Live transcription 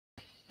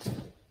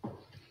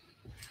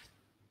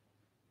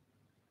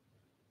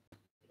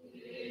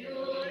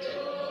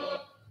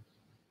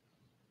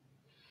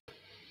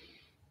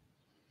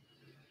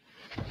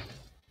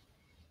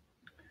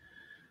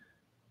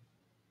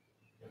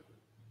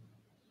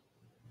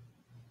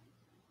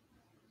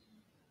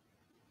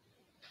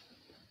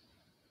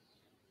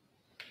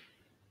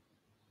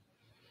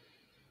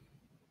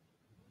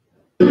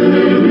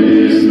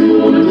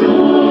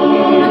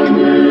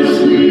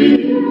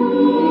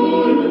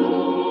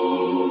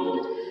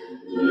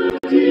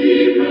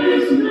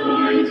deepest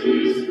night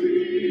is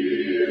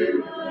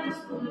clear as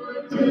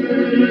the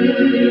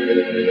day.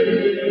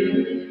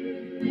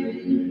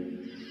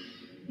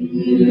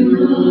 In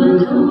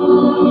the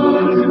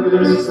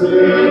darkness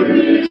there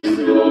is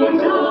no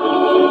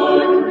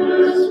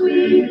darkness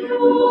with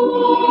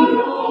your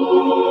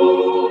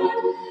Lord.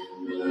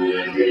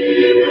 The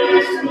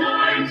deepest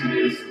night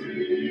is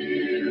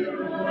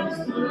clear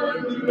as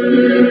the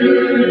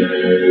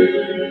day.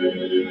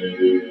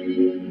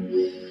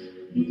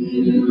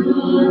 In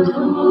the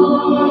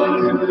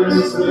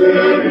darkness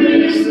there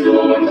is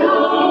no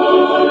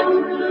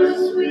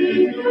darkness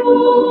with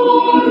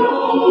your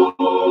Lord.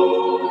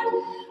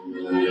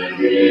 The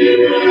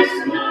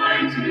deepest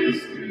night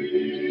is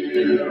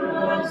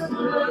clear as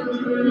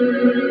the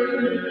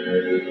day.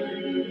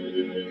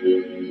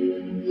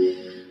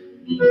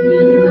 In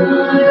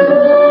the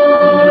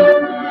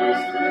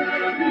darkness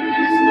there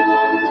is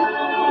no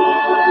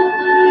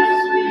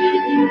darkness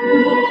with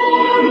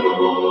your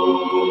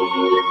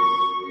Lord.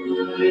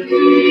 The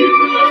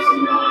deepest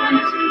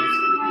night is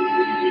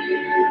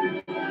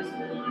clear as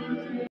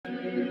the day.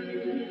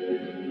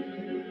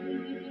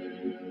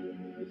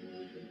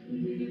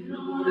 In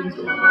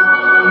the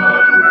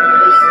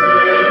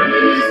darkness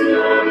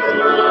there is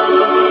no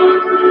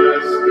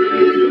darkness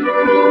with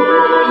your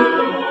Lord.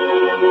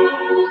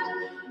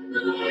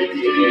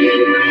 The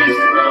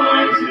deepest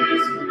night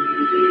is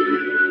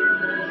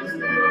clear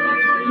as the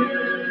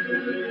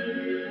darkness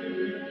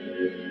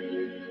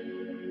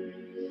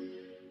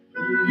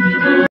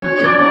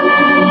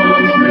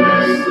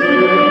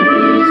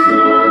there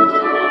is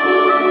no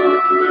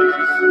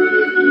darkness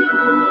with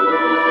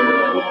your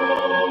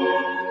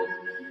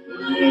Lord.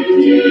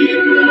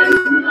 The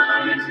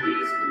deepest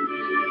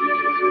night is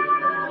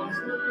clear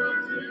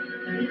as the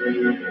day.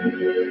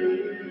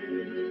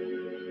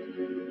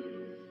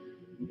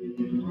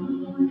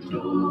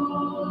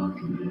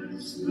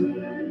 Darkness,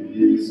 there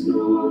is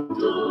no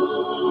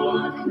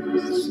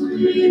darkness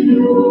with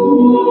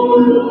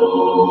your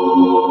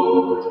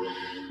Lord.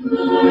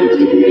 The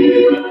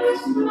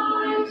deepest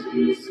night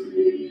is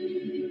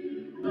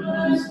clear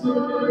as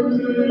the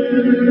day.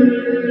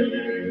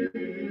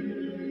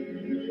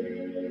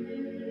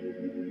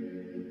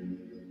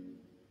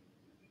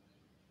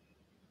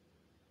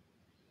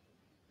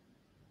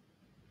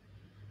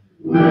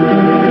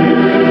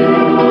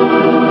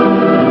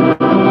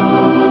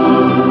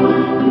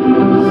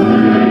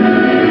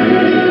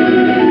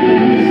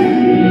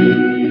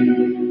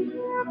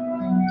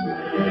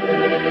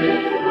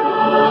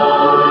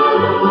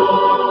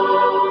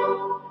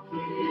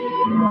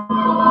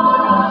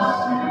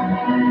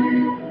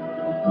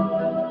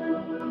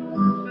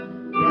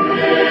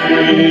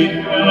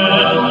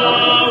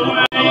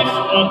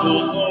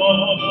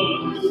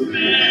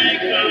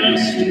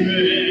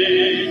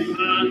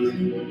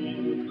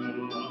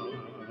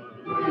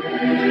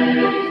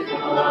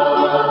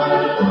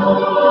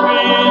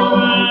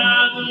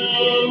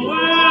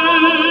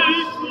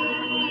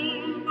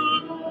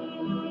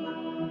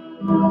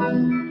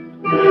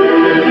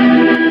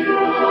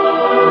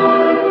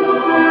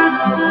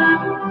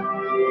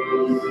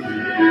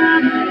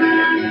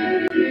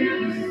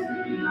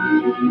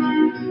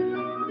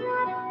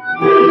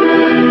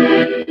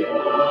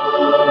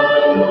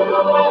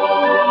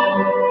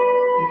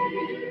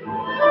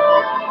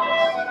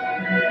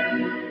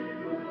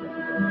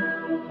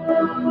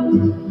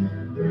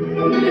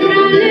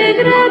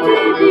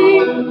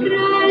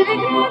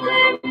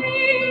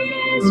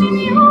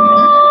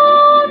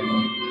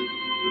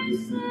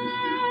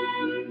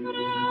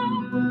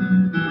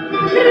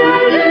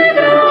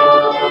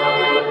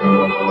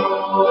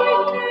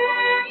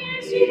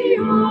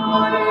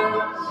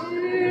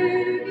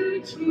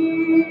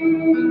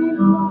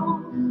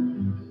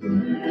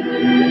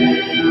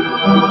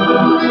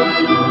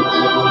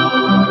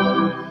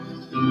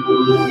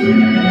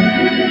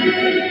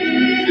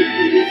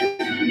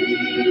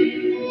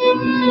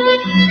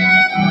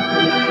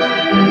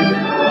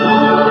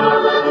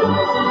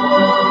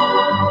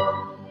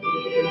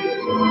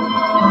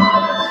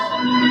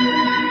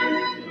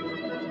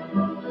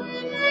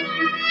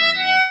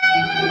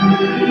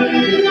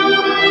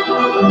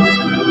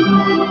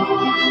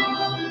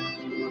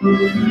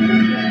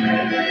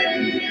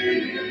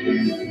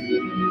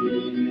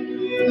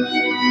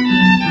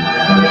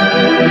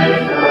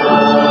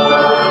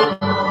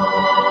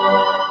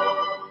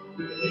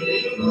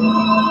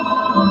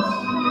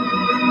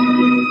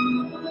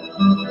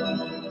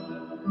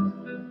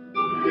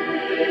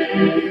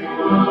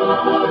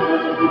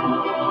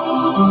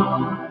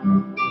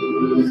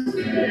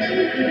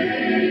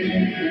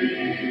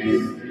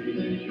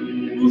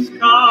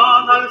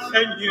 Buscad al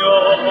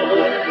Señor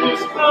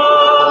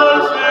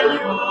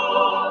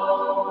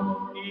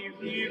y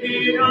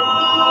vivirá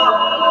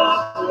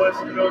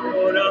vuestro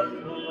corazón.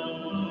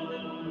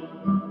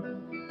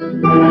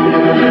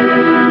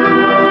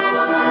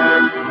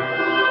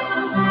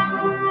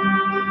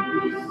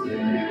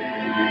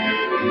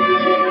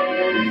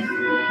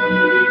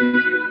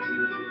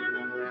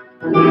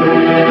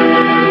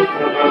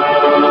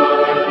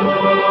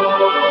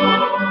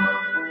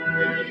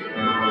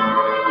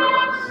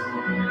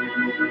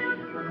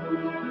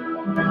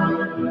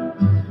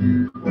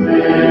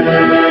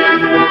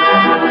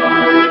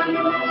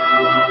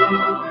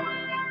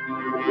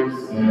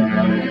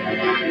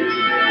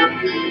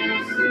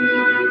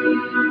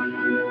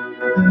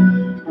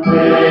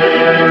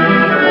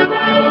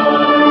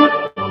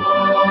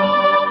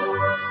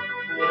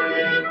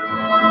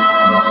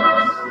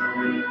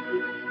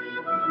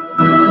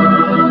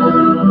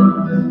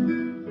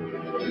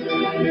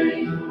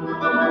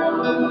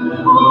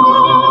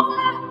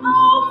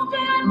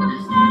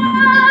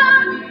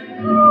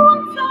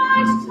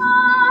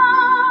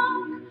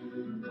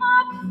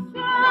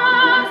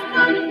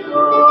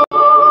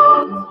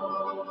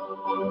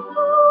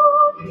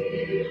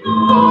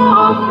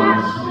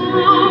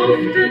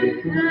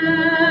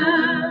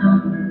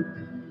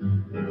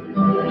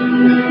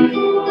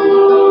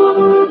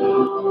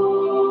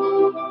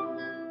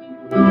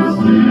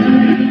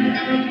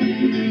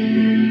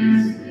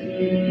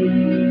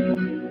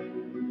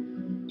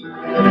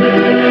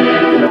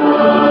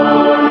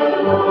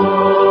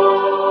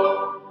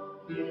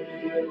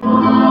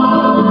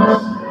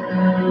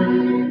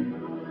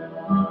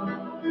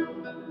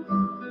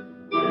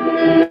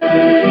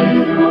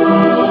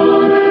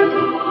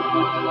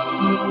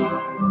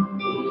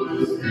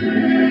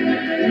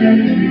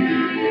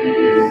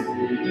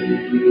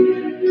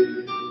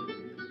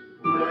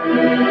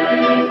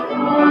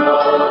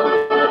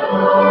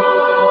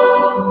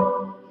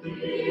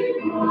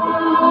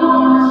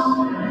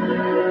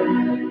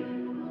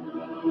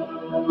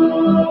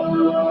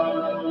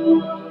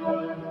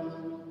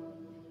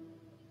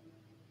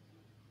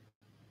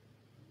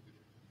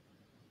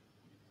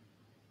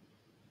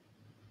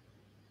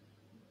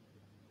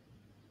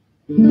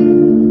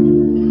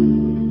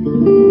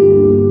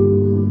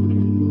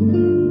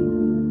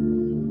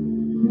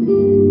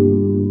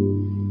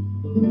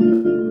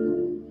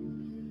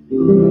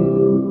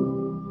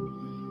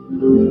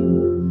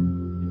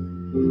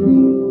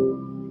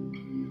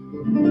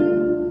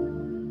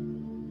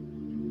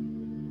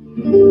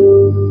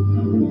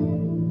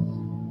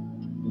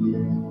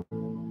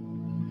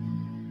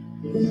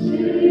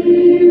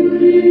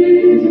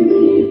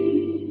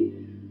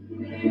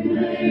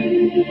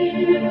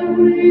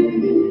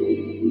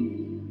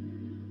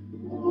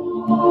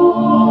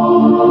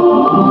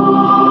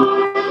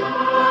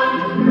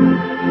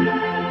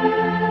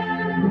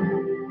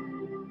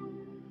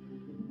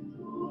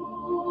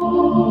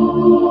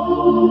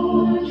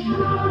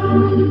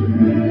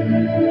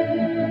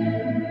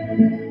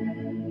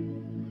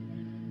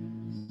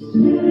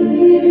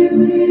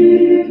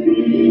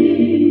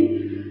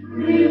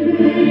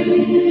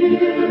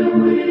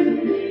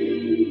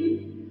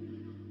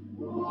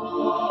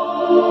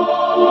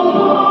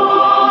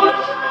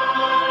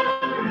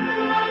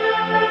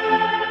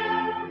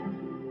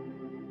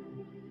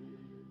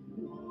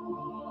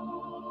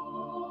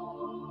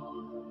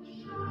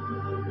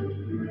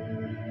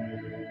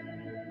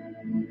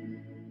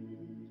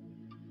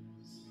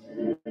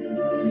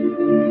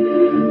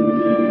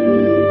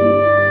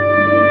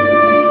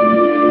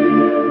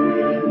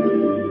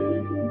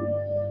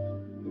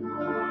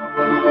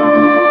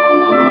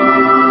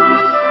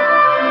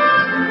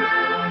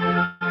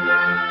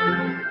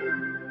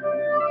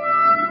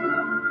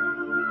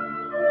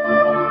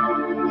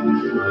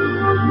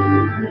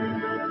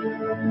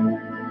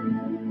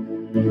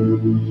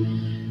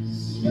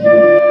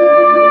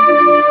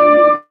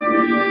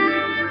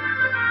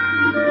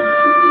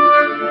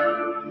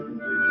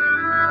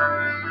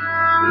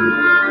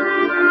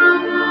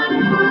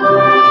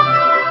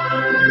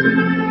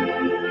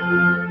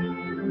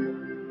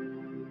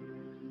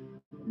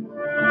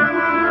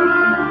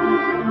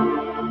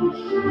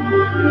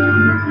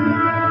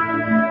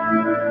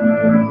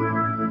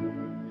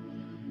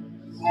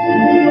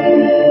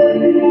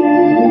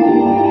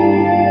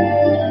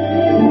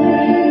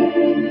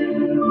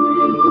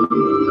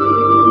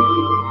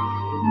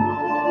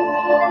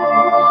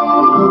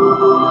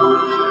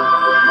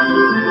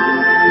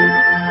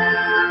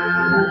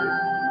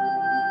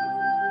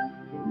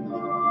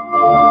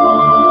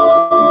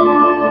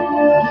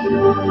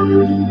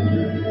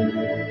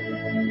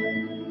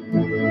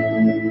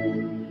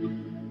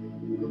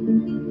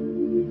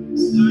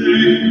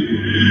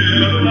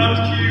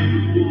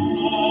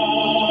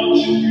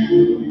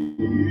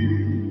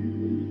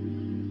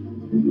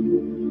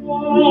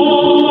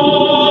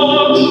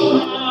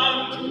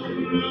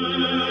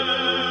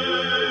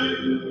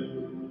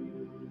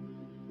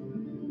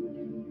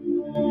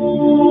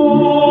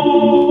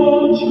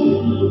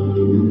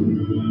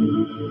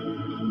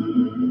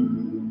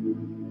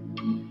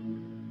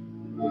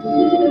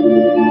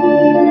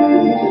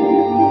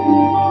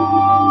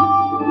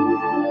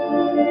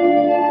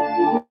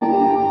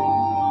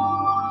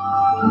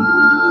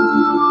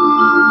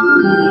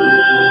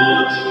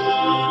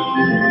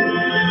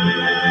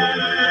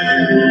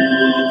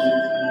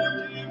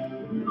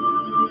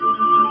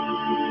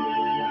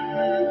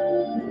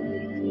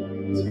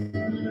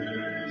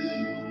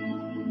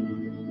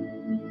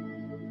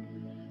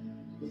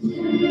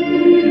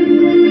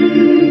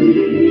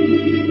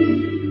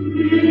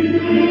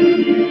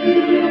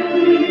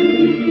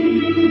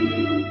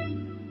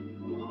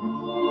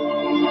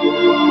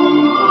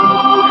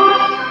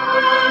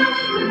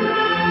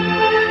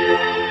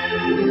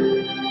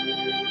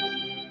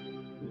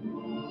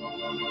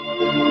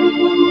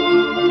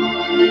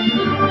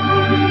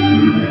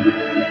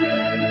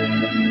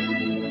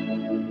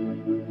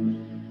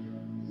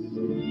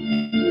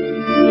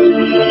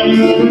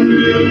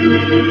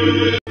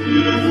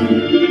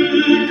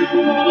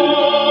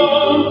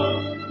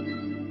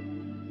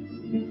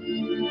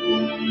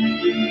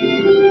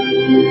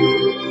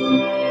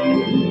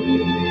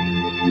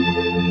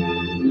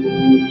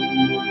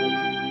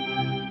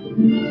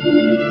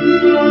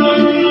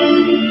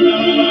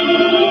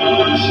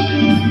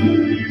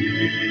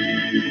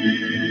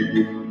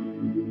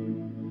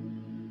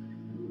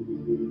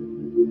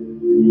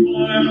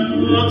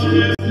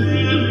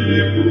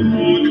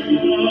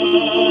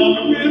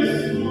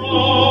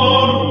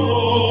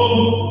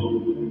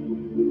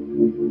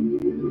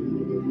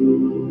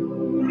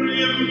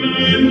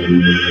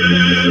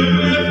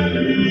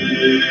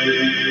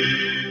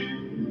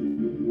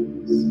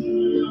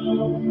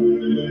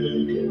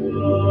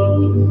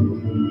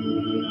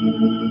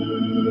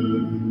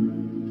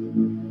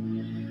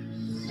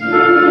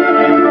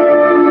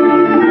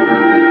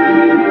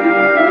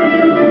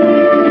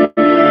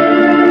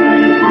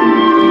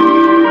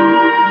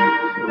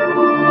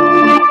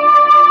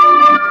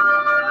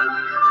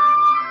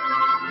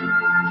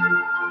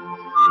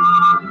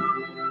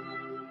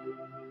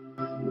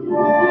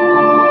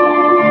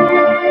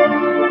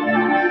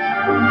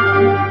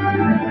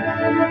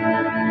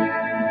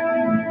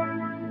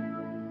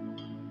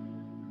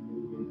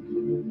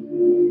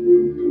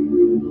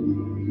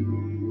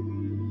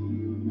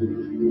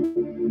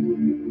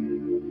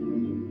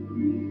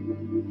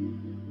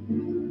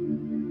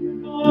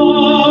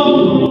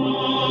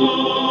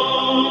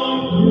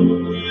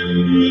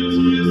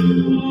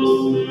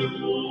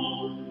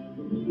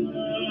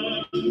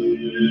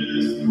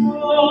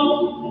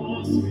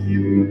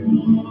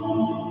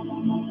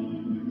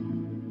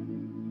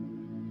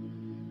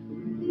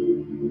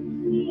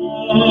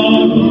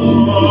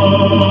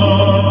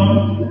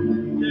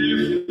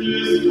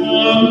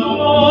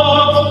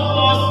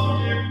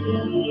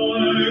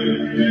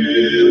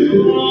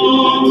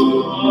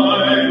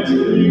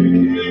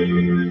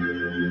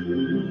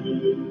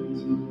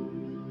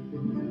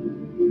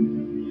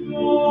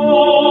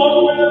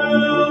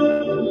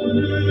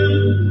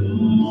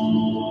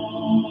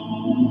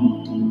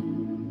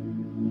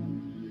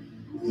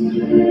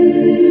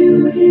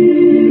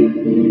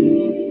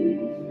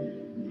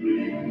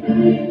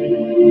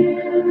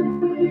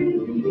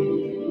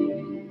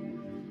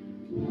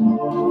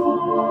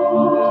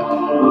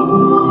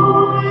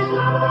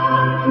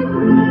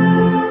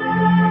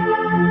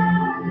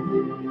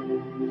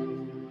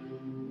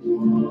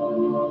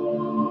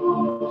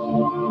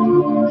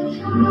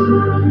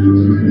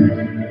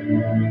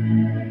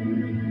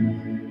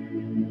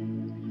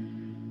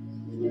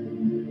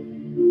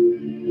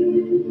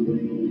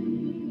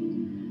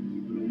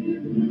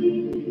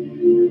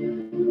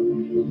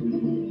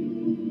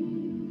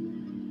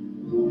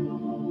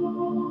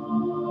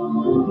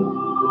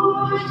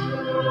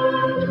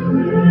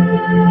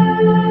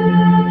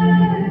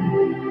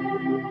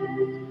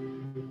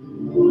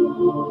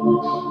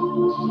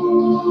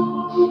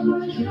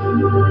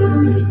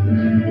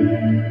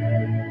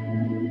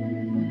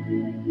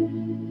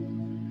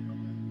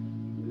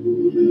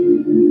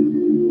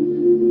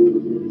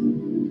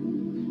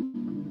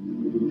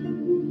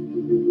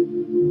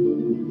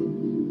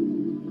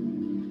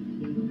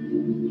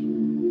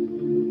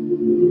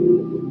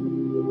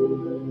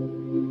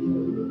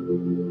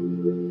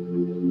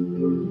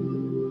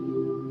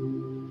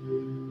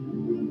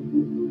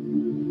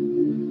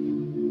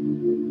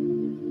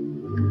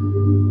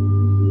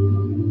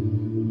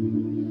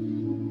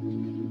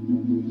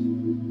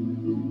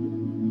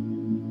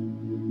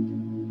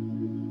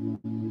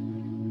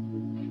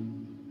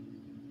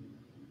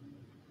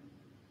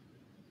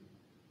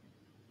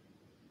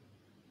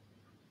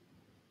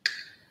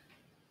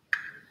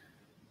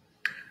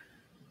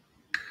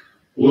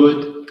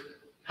 Wood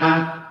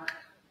hath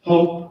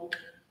hope.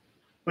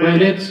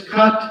 When it's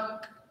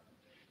cut,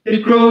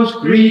 it grows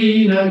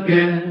green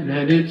again,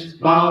 and its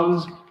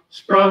boughs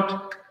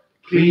sprout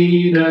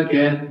clean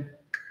again.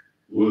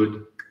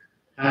 Wood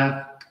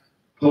hath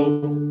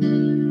hope.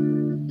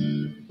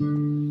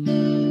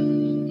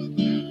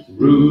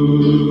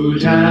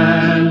 Root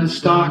and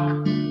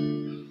stock,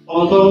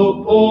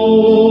 although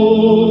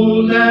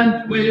old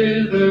and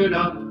withered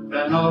up,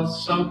 and all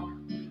sunk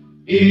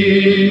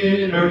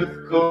in earth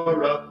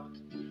corrupt,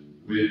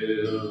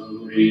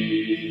 will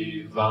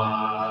revive.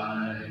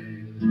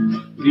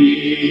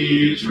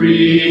 Leaves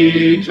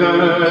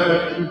return,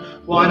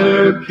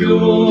 water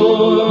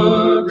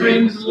pure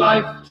brings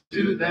life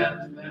to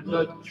them, and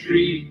the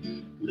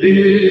tree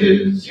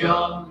lives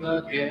young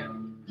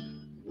again.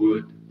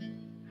 Wood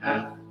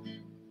hath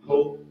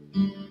hope.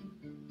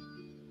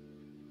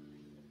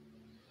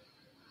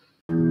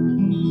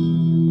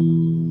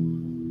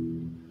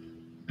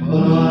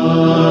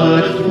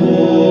 But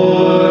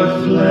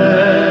for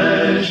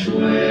flesh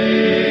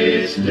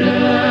waits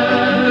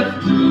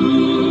death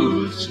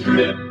to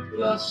strip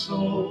the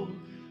soul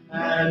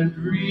and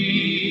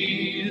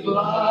breathe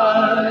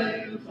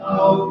life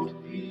out.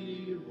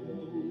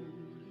 Behold,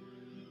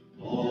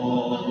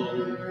 all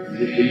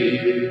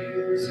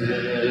things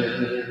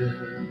end.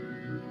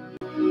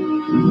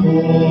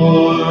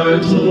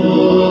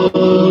 Mortal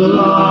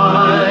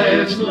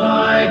life's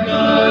like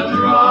a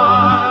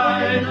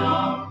dried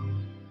up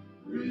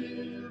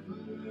river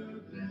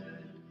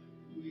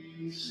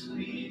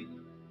sleep,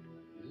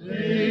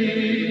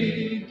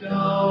 lay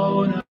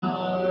down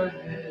our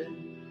head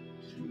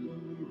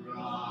to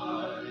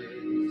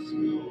rise no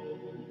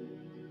more.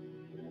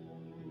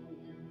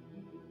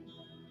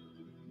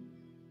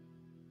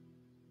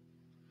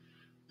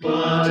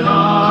 But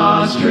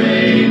a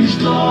strange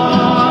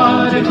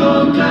thought, if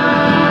a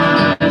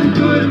man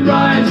could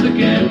rise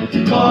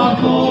again, walk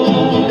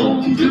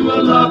home to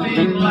a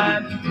loving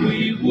land,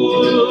 we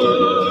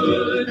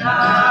would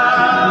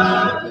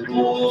have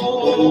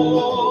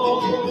hope.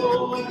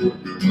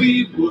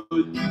 We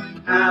would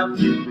have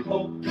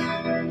hope.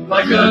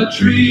 Like a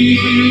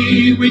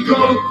tree, we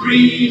grow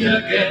green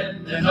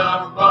again, and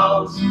our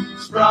boughs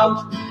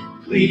sprout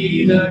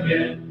clean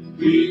again.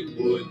 We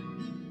would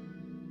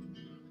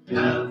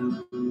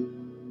have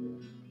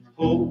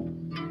hope.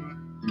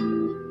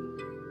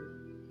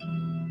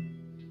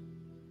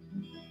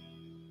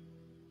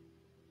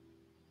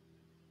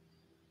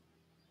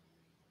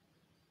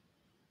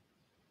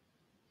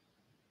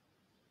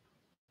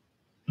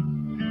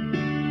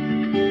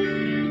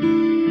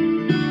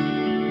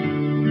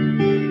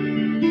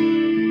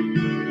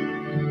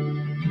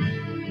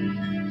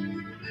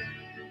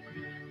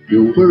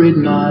 You're worried,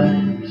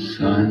 my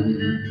son,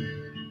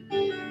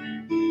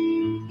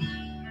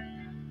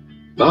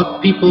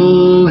 about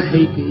people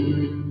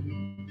hating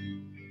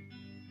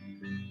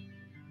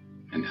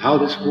and how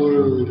this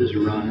world is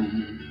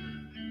run.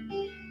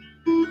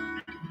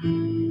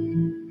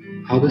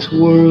 How this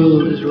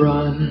world is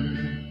run.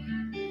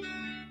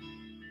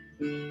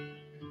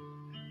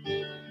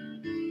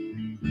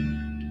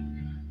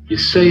 You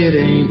say it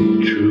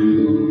ain't true.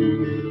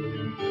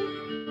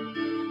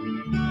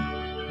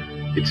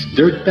 It's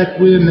dirt that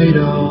we're made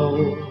of,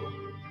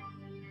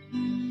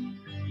 and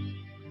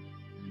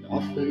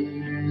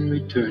often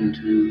return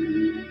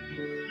to.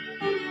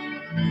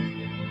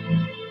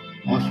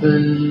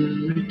 Often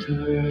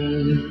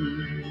return.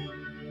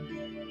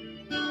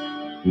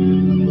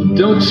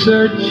 Don't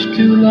search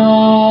too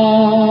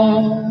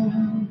long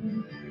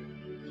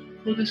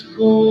for this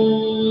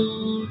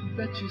gold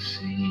that you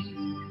see.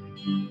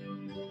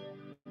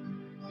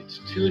 It's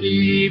too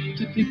deep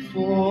to dig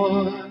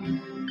for,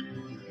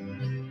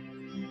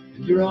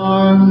 and your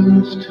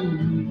arms too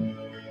weak.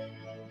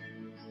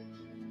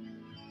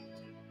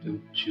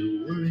 Don't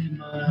you worry,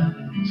 my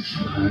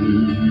son,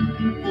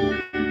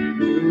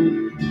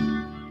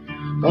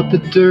 about the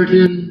dirt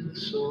in the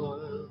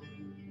soil.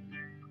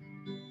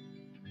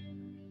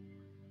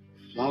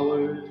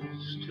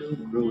 Flowers still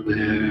grow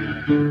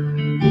there.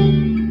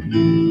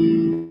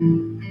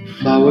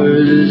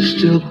 Flowers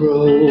still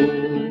grow.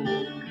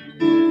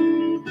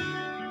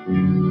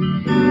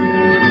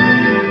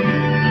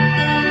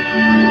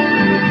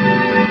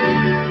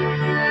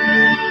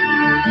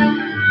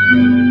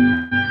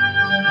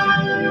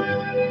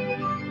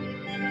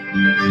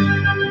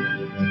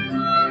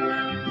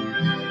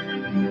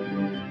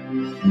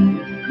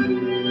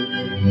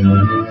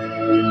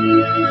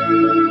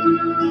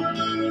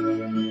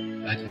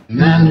 That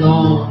man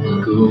long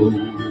ago,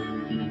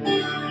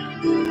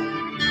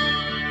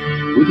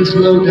 with his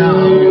low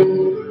down,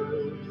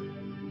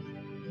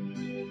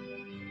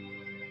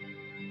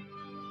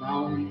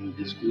 found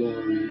his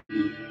glory,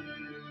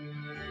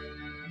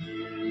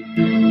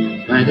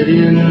 planted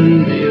in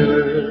the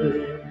earth.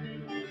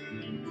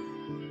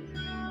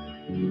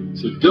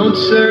 So don't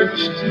search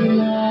too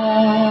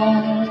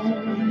long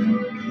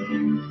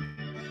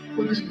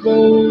for this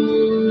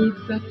gold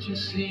that you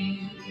see.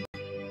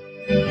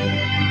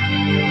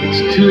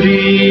 It's too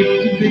deep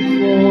to dig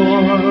for,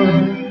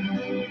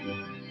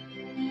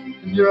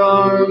 and your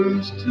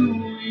arms too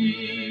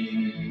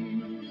weak.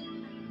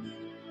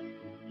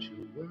 Don't you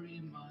worry,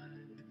 my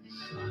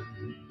son,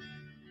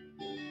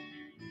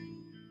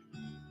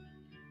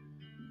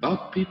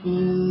 about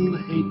people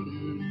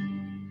hating.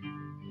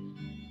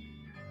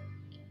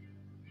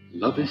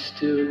 Love is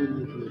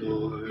still the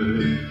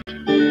Lord.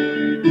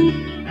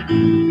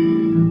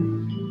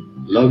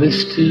 Love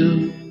is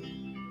still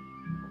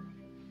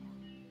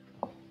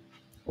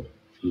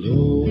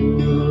Lord.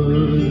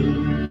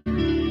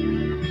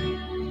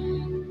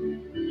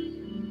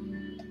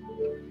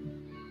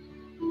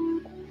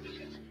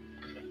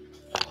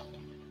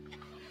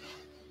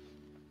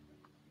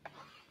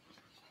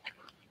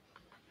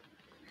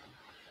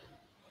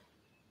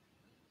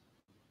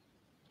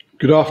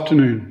 Good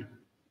afternoon,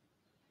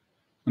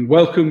 and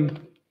welcome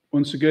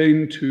once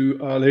again to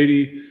Our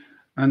Lady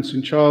and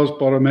St. Charles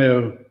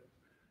Borromeo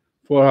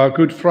for our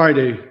Good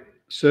Friday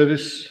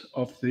service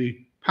of the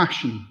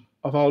Passion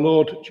of our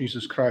Lord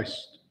Jesus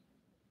Christ.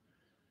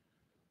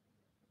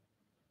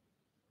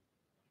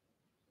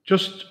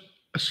 Just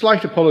a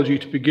slight apology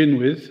to begin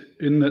with,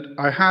 in that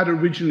I had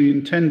originally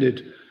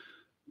intended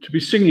to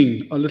be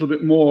singing a little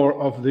bit more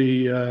of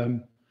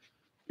the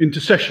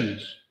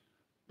intercessions,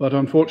 but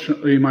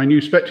unfortunately my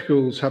new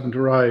spectacles haven't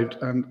arrived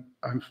and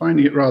I'm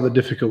finding it rather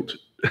difficult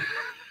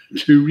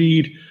to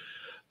read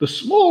the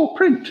small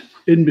print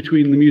in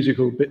between the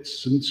musical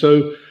bits, and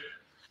so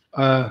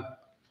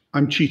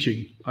I'm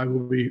cheating. I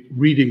will be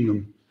reading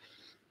them,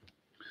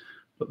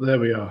 but there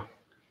we are.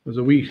 There's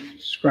a wee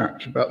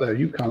scratch about there.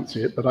 You can't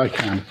see it, but I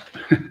can.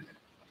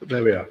 But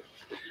there we are.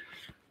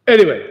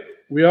 Anyway,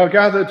 we are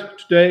gathered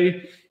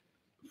today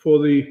for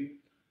the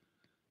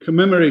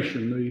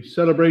commemoration, the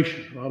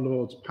celebration of our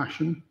Lord's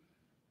Passion.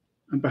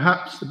 And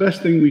perhaps the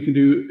best thing we can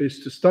do is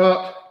to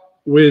start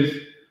with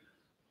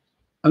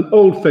an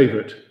old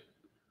favourite.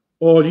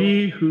 All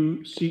ye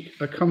who seek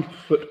a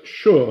comfort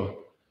sure.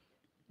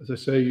 As I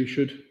say, you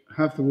should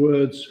have the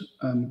words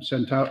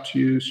sent out to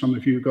you. Some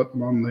of you got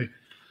them on the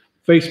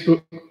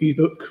Facebook,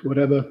 ebook,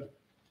 whatever.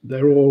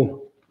 They're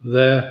all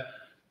there.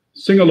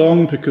 Sing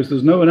along, because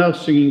there's no one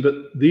else singing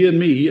but thee and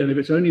me. And if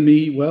it's only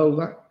me, well,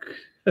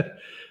 that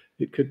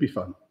it could be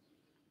fun.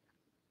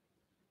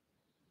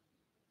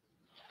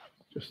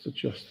 Just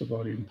adjust the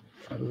volume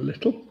a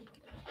little.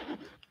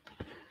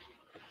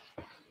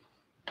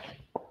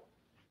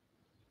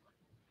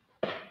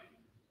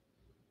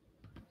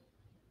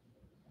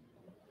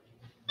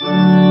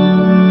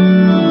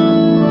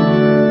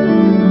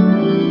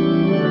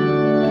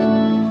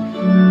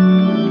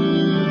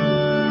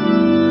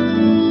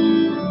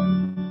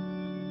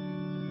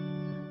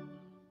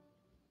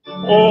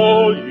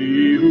 All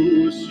ye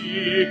who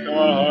seek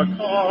a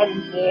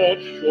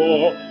comfort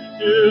sure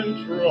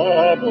in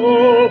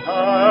trouble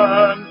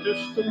and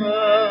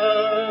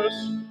distress,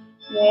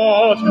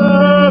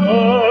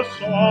 whatever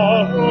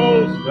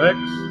sorrows vex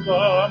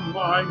the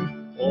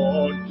mind,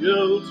 or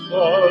guilt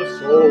the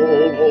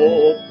soul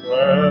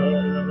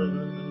oppress,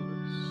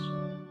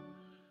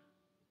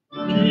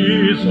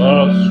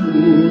 Jesus,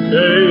 who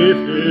gave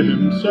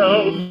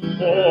himself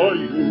for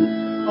you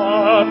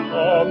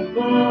upon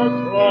the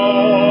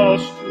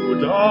cross to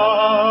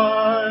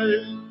die,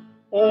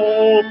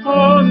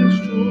 opens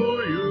to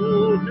you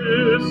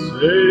his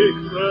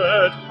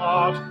sacred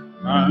heart,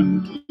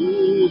 and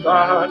to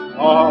that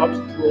heart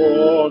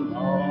draw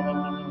nigh.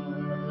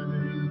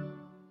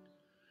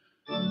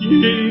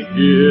 Ye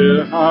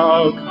hear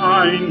how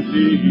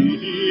kindly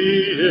he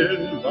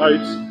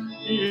invites,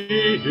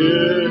 ye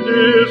hear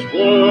his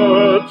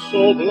word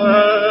so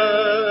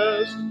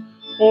blessed.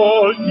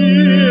 All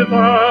ye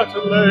that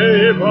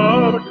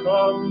labor,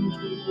 come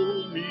to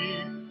me,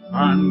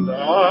 and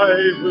I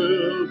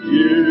will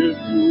give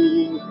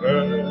you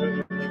rest.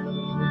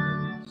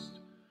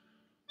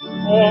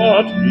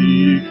 What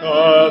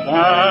meeker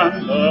than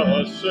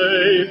the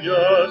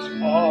Saviour's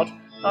heart,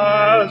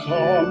 as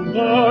on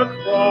the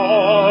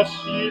cross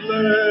he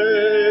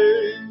lay?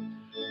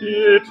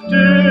 It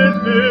did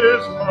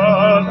his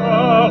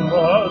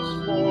murderers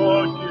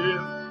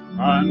forgive,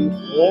 and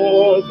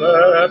for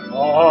their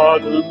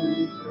pardon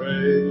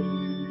pray.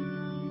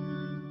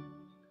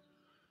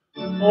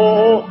 O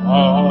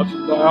art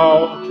thou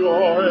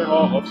joy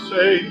of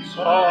saints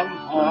on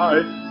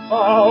high,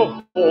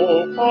 thou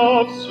hope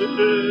of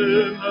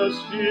sinners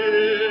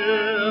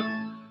here,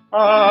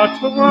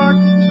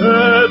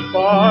 attracted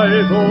by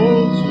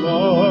those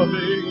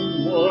loving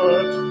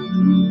words,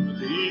 to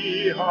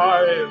thee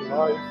high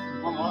life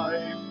my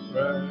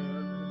prayer.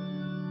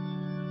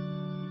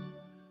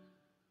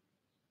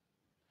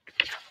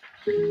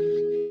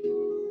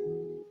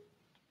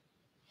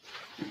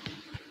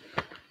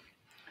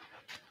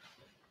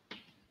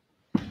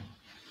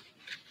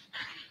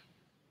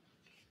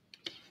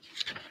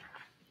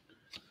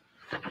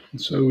 And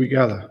so we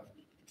gather.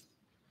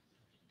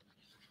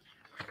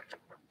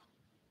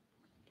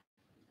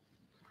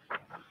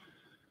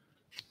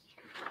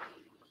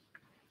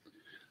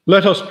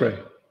 Let us pray.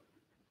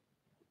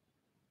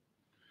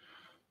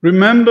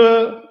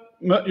 Remember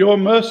your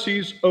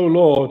mercies, O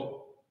Lord,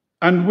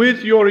 and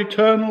with your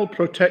eternal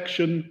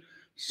protection,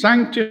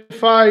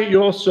 sanctify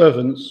your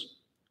servants,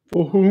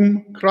 for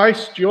whom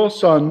Christ your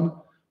Son,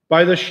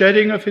 by the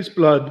shedding of his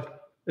blood,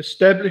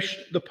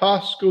 established the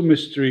Paschal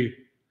mystery,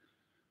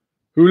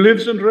 who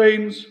lives and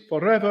reigns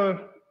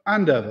forever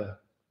and ever.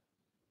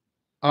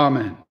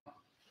 Amen.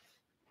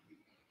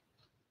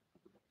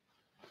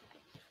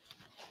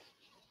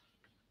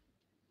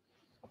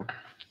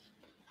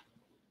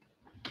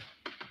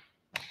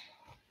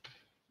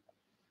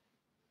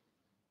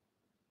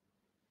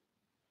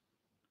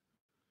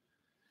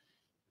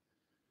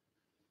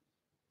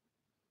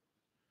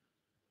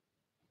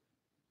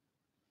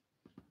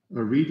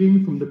 A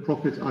reading from the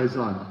prophet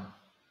Isaiah.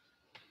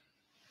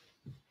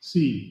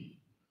 See,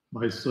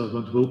 my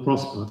servant will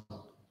prosper.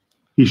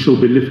 He shall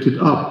be lifted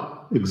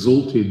up,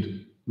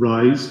 exalted,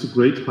 rise to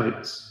great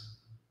heights.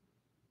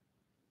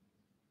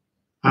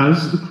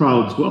 As the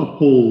crowds were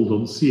appalled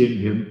on seeing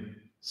him,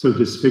 so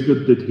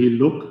disfigured did he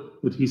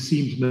look that he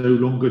seemed no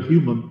longer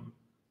human,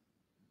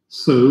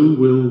 so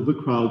will the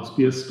crowds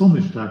be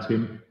astonished at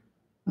him,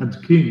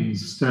 and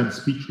kings stand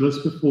speechless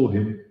before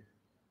him.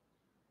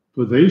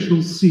 For they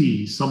shall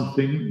see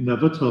something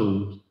never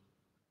told,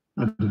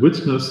 and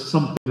witness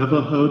something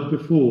never heard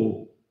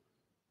before.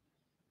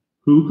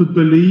 Who could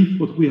believe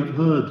what we have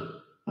heard,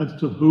 and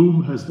to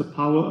whom has the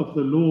power of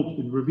the Lord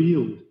been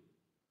revealed?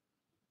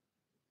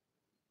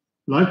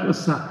 Like a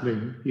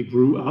sapling, he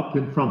grew up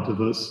in front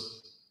of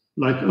us,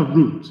 like a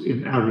root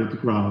in arid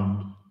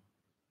ground.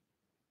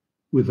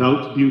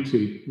 Without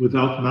beauty,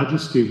 without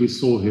majesty we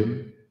saw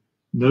him,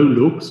 no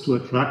looks to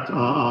attract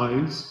our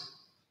eyes,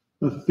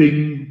 a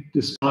thing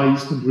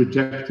despised and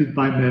rejected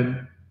by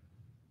men,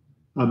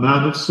 a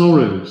man of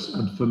sorrows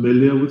and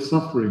familiar with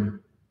suffering,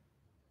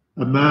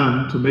 a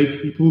man to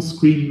make people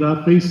screen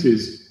their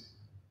faces.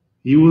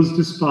 He was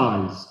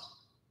despised,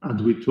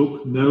 and we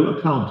took no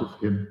account of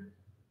him.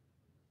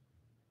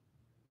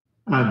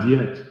 And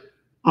yet,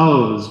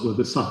 ours were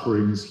the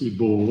sufferings he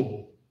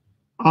bore,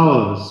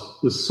 ours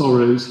the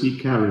sorrows he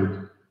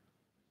carried.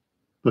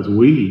 But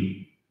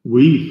we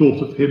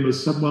thought of him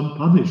as someone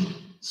punished,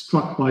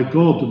 struck by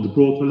God and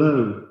brought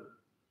low.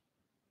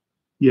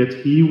 Yet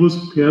he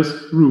was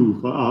pierced through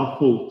for our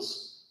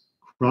faults,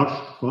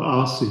 crushed for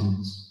our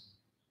sins.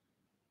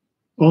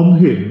 On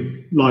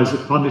him lies a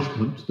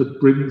punishment that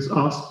brings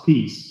us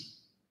peace,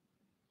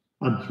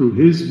 and through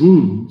his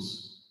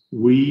wounds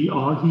we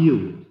are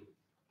healed.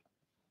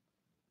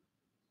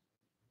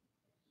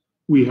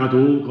 We had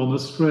all gone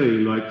astray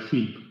like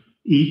sheep,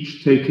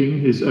 each taking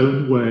his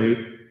own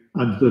way,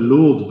 and the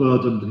Lord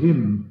burdened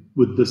him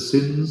with the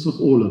sins of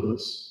all of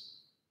us.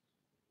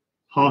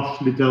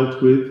 Harshly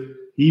dealt with,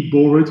 he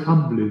bore it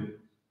humbly.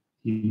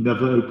 He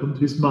never opened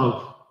his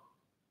mouth.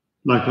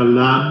 Like a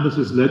lamb that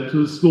is led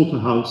to the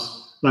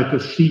slaughterhouse, like a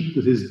sheep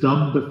that is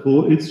dumb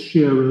before its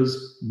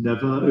shearers,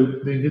 never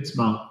opening its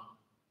mouth.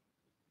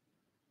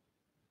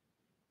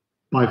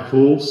 By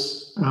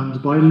force and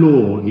by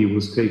law he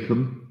was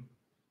taken.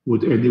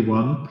 Would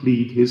anyone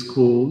plead his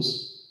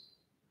cause?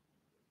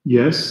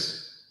 Yes,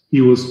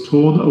 he was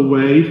torn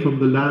away from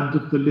the land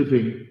of the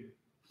living,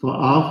 for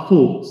our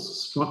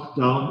faults struck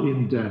down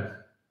in death.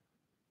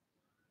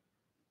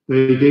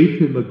 They gave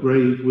him a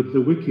grave with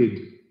the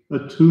wicked,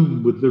 a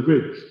tomb with the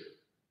rich,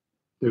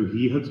 though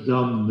he had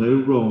done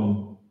no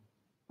wrong,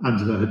 and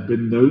there had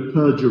been no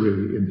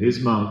perjury in his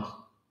mouth.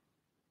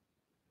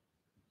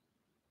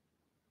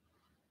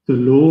 The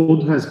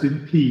Lord has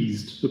been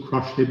pleased to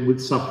crush him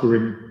with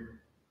suffering.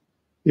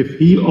 If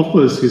he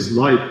offers his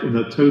life in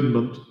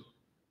atonement,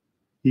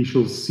 he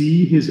shall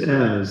see his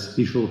heirs,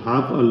 he shall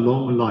have a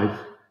long life,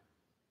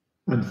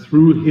 and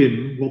through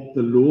him what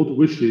the Lord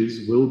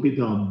wishes will be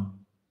done.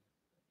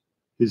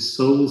 His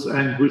soul's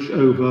anguish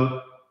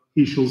over,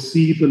 he shall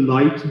see the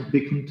light and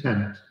be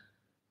content.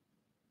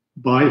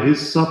 By his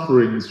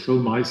sufferings shall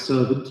my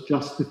servant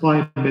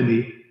justify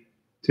many,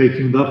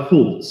 taking their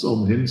faults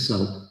on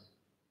himself.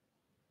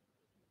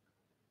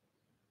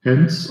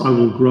 Hence I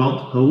will grant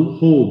whole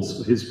hordes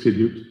for his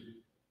tribute.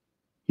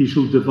 He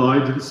shall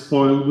divide the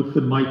spoil with the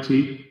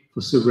mighty,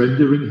 for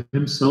surrendering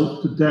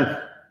himself to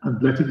death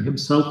and letting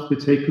himself be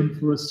taken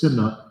for a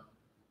sinner,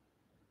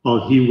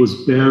 while he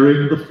was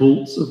bearing the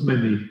faults of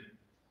many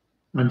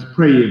and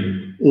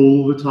praying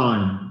all the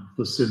time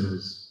for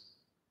sinners.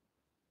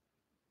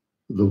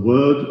 The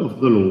word of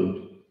the Lord.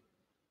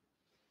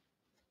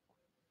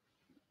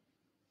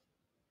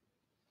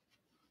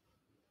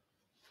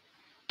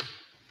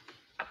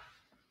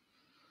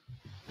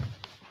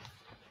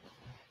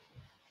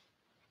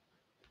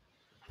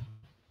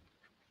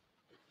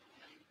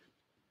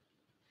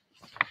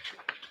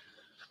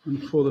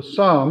 And for the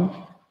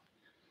psalm,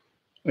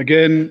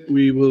 again,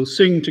 we will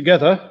sing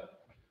together.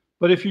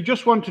 But if you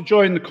just want to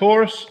join the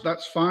chorus,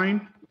 that's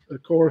fine. The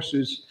chorus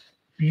is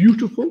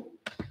beautiful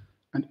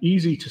and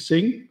easy to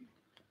sing.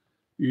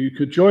 You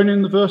could join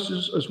in the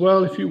verses as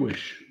well if you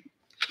wish.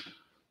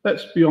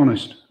 Let's be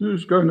honest,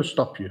 who's going to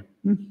stop you?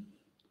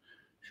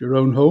 It's your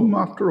own home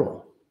after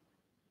all.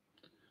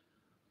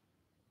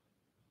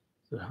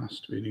 There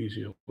has to be an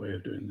easier way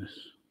of doing this.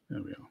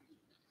 There we are.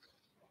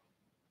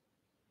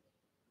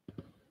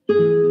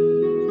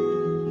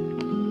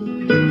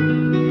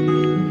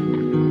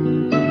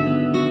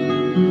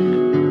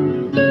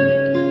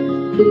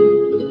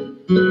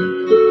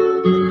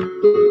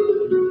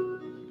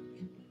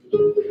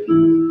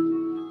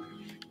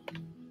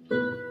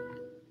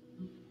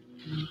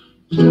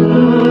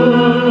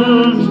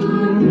 Turn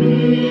to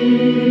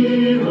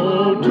me,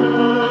 O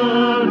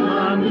turn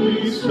and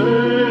be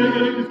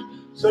saved,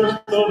 says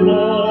the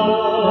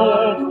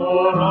Lord,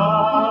 for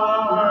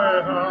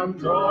I am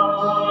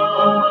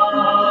God.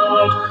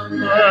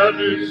 There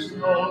is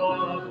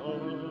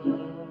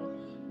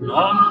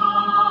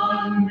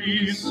none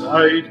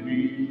beside me.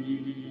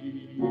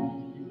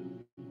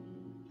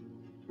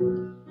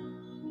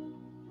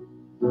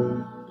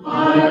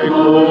 I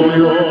call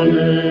your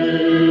name.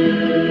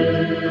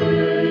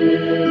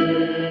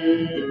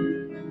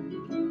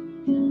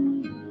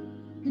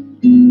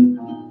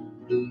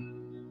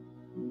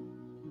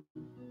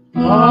 I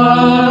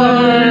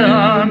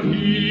am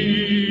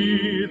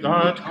he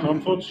that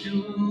comforts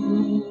you.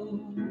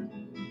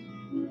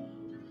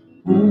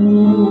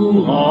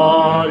 Who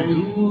are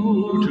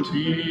you to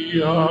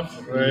be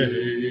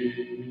afraid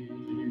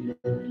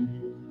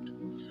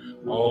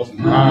of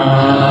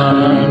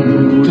man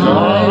who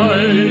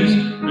dies,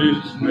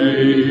 is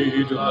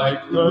made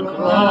like the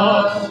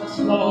grass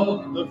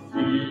of the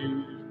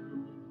fields,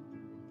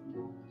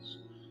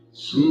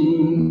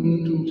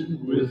 soon to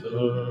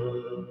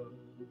wither.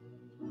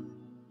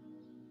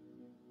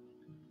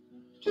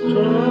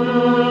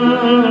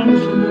 Turn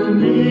to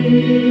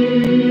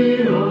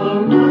me, O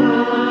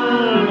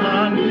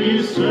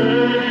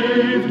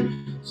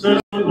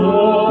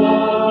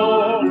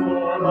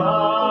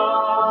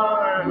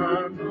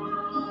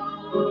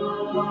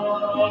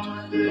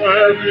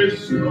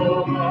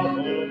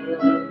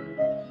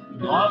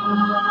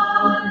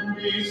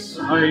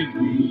beside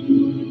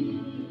me.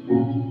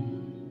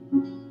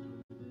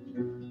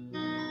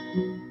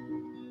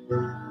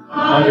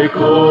 I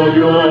call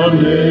your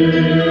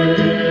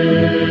name.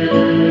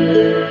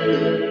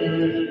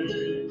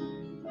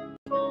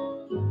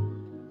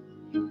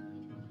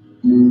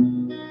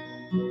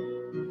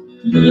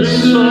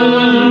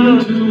 Listen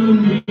to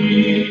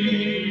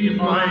me,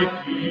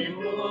 my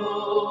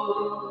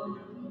people.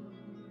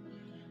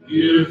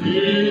 Give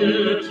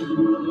ear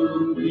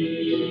to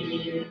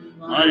me,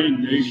 my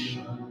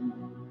nation.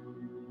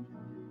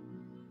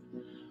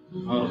 A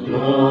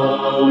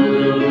law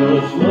will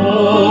go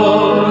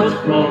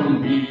forth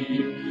from me,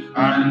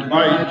 and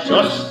my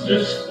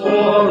justice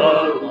for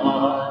a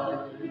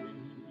light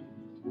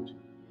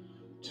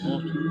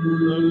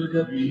to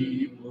the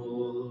people.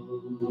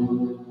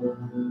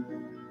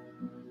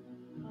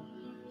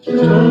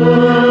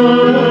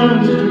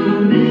 Turn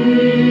to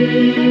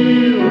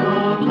me, O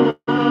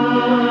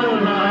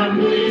turn and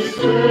be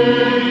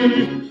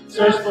saved,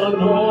 says the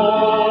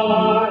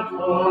Lord,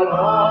 for I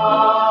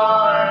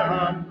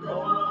am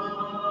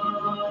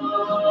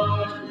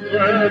God.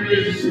 There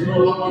is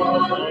no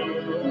other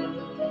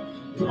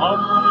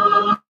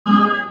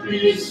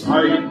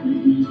beside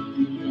me.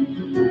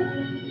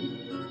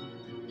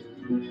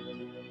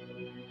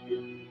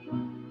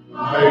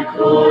 I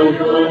call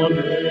your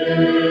name.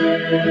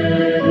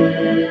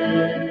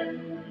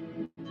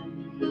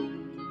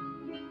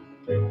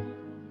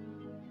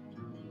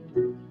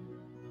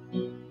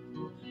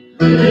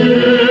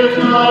 Lift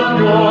up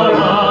your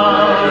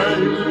eyes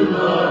to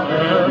the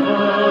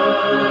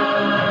heavens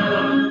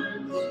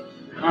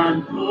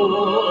and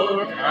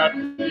look at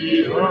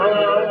the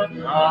earth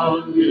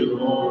down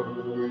below.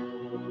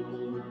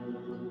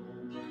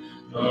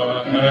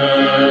 The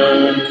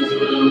heavens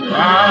will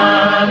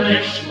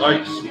vanish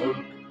like smoke,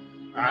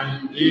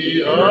 and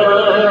the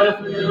earth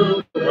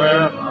will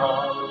wear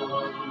out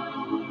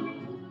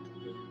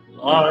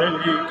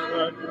like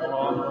a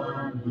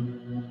garment.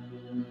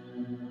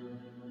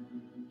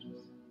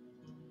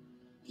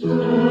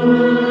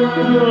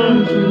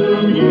 Turn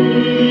to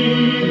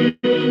me,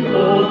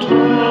 O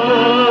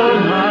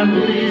turn and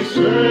be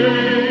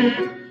saved,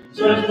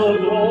 says the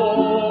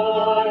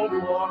Lord,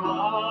 for I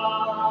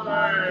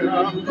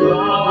am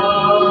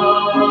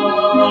God.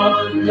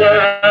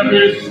 There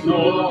is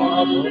no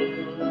other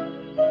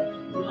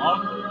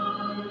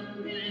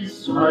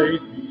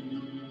beside me.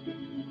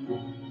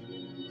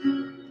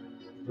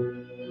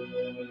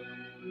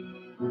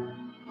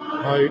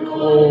 I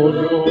call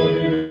your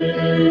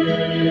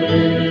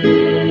name.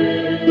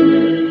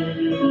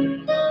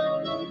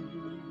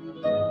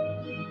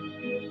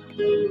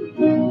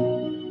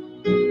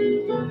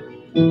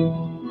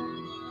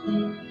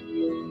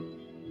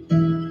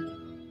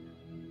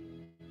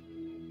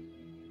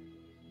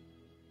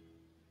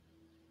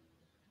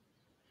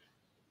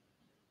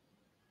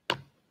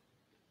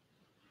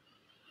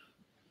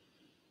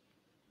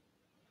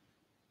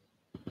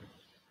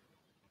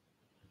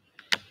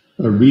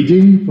 A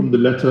reading from the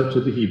letter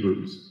to the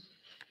Hebrews.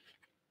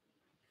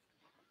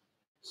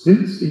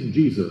 Since in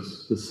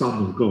Jesus, the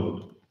Son of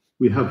God,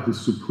 we have the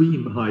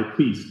supreme high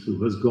priest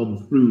who has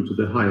gone through to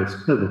the highest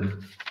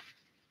heaven,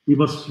 we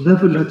must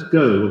never let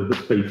go of the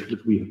faith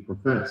that we have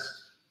professed.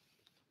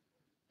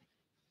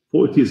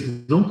 For it is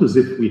not as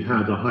if we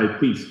had a high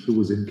priest who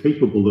was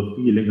incapable of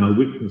feeling our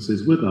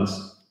weaknesses with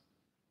us,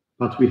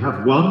 but we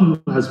have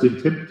one who has been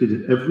tempted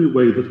in every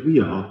way that we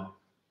are,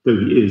 though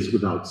he is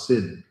without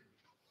sin.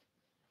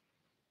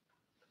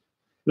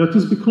 Let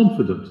us be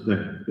confident,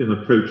 then, in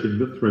approaching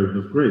the throne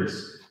of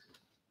grace,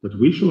 that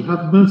we shall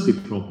have mercy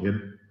from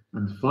him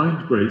and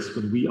find grace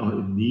when we are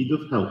in need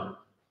of help.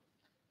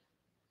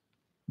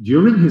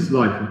 During his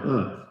life on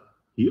earth,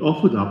 he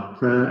offered up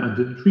prayer and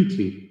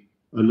entreaty,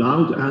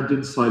 aloud and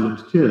in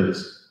silent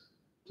tears,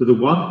 to the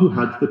one who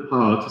had the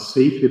power to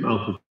save him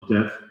out of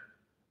death,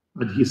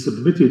 and he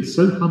submitted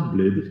so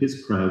humbly that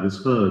his prayer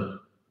was heard.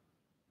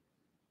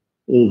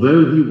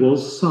 Although he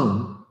was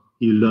Son,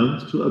 he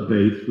learned to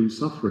obey through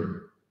suffering.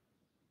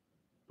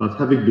 But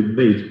having been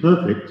made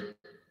perfect,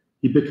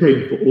 he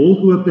became for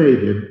all who obey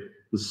him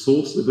the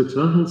source of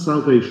eternal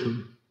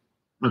salvation,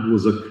 and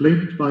was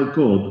acclaimed by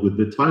God with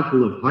the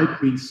title of High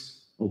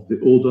Priest of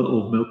the order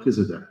of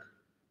Melchizedek.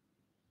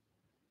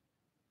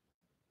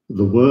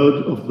 The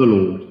word of the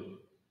Lord.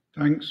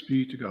 Thanks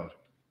be to God.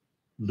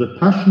 The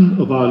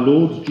Passion of our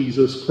Lord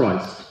Jesus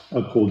Christ,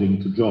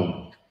 according to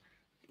John.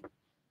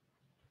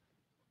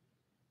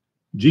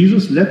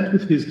 Jesus left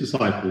with his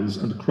disciples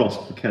and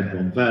crossed the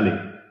Kedron Valley.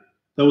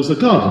 There was a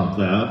garden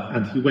there,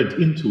 and he went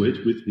into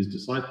it with his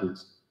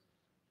disciples.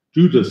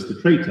 Judas the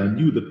traitor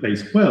knew the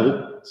place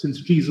well, since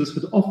Jesus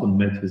had often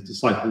met his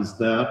disciples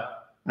there,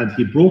 and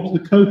he brought the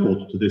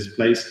cohort to this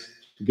place,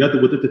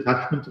 together with a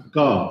detachment of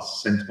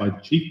guards sent by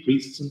the chief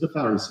priests and the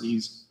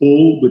Pharisees,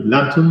 all with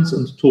lanterns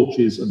and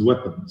torches and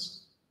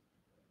weapons.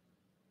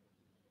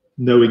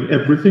 Knowing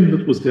everything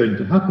that was going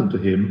to happen to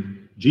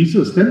him,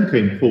 Jesus then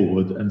came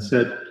forward and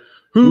said,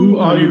 Who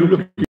are you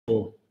looking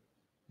for?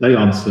 They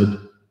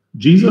answered,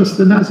 Jesus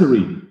the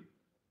Nazarene.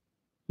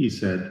 He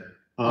said,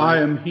 I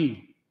am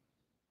he.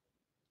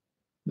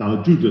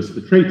 Now Judas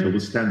the traitor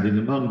was standing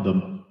among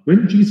them.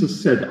 When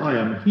Jesus said, "I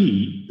am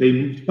he," they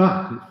moved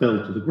back and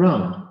fell to the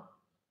ground.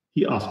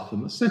 He asked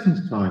them a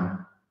second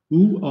time,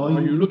 "Who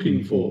are you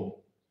looking for?"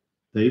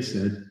 They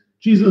said,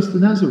 "Jesus the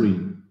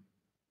Nazarene."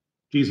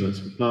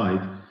 Jesus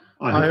replied,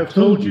 I have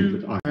told you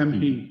that I am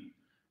he.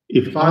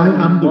 If I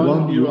am the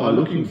one you are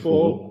looking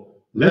for,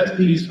 let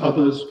these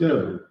others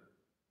go.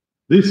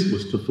 This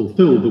was to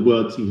fulfill the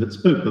words he had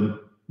spoken,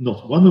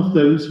 "Not one of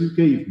those you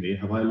gave me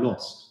have I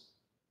lost."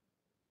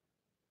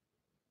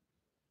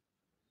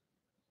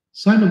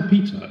 Simon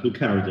Peter, who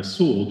carried a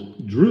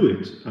sword, drew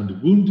it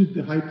and wounded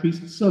the high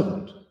priest's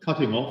servant,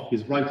 cutting off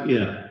his right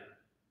ear.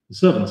 The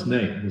servant's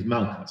name was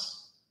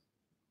Malchus.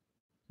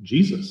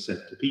 Jesus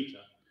said to Peter,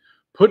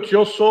 "Put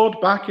your sword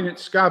back in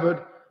its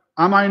scabbard.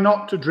 Am I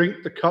not to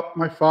drink the cup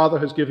my Father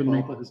has given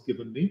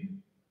me?"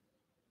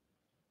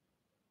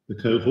 The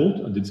cohort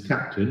and its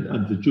captain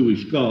and the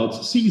Jewish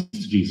guards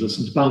seized Jesus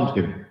and bound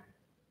him.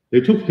 They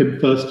took him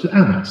first to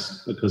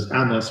Annas, because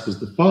Annas was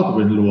the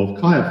father-in-law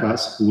of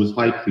Caiaphas, who was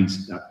high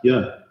priest that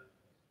year.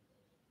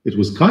 It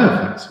was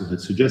Caiaphas who had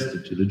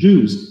suggested to the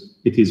Jews,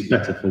 "It is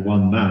better for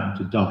one man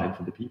to die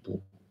for the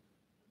people."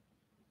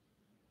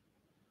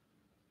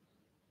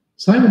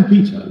 Simon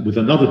Peter, with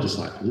another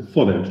disciple,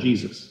 followed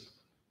Jesus.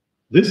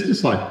 This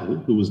disciple,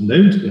 who was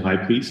known to the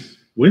high priest,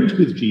 went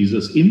with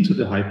Jesus into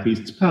the high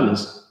priest's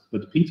palace,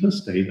 but Peter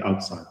stayed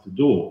outside the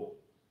door.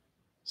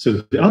 So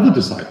the other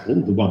disciple,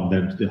 the one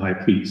known to the high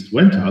priest,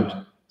 went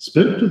out,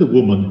 spoke to the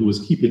woman who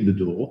was keeping the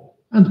door,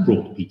 and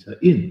brought Peter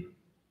in.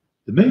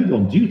 The maid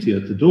on duty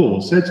at the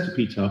door said to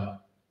Peter,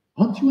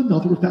 "Aren't you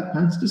another of that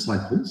man's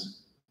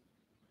disciples?"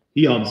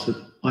 He answered,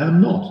 "I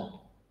am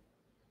not."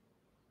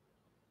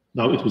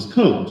 Now it was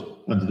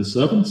cold, and the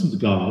servants and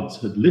guards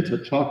had lit a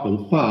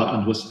charcoal fire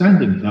and were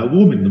standing there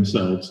warming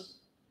themselves.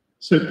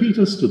 So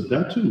Peter stood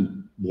there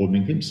too,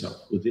 warming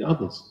himself with the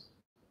others.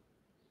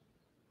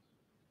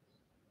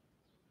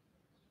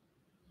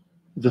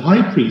 The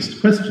high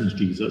priest questioned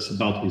Jesus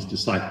about his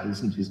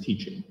disciples and his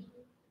teaching.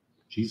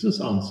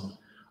 Jesus answered,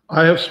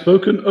 "I have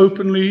spoken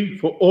openly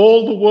for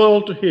all the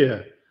world to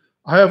hear.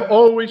 I have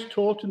always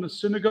taught in the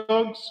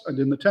synagogues and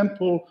in the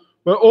temple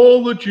where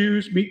all the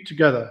Jews meet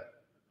together.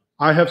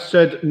 I have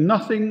said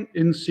nothing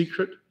in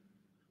secret.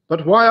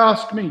 But why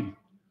ask me?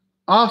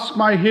 Ask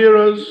my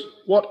hearers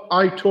what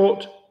I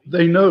taught.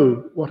 They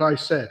know what I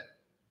said."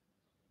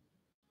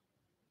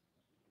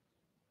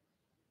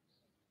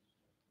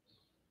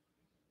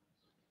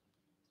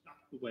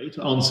 The way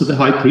to answer the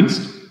high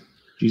priest?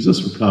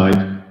 Jesus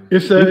replied,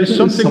 If there is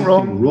something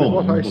wrong with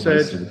what I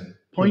said,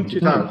 point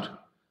it out.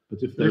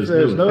 But if There is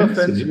no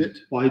offense in it,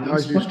 why do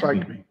you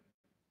strike me?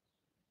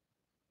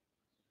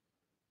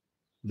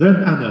 Then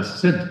Annas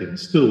sent him,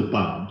 still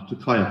bound, to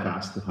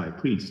Caiaphas the high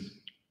priest.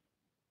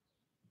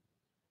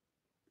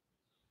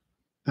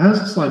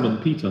 As Simon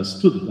Peter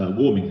stood there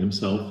warming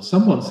himself,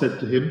 someone said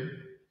to him,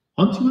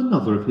 "Aren't you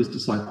another of his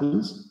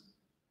disciples?"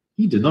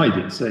 He denied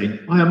it, saying,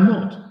 "I am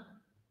not."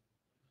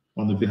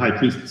 One of the high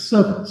priest's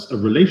servants, a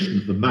relation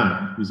of the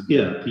man whose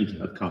ear Peter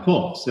had cut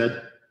off,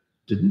 said,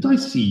 "Didn't I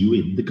see you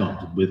in the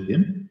garden with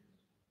him?"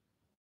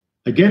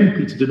 Again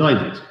Peter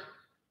denied it,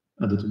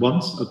 and at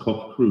once a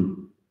cock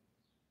crew.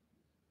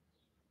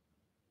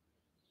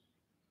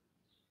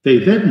 They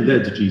then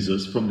led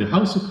Jesus from the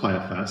house of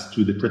Caiaphas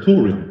to the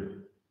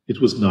praetorium. It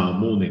was now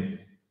morning.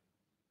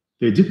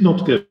 They did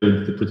not go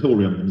into the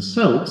praetorium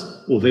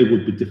themselves, or they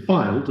would be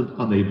defiled and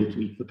unable to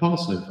eat the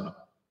Passover.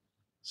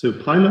 So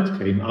Pilate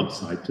came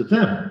outside to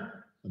them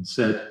and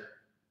said,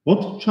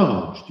 "What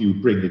charge do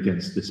you bring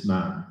against this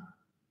man?"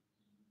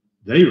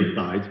 They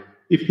replied,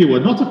 "If he were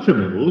not a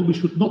criminal, we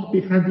should not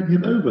be handing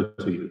him over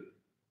to you."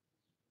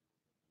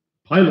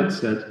 Pilate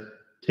said,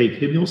 "Take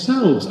him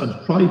yourselves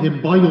and try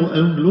him by your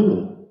own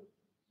law."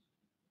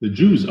 The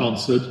Jews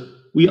answered,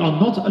 "We are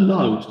not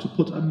allowed to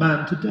put a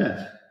man to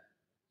death."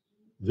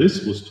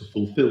 This was to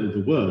fulfill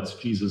the words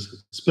Jesus had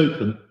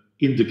spoken,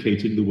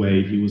 indicating the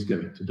way he was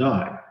going to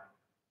die.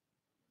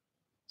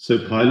 So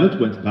Pilate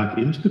went back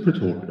into the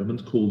praetorium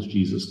and called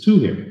Jesus to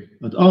him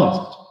and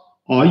asked,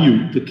 "Are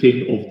you the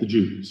king of the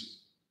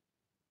Jews?"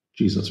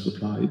 Jesus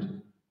replied,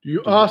 "Do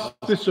you ask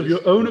this of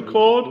your own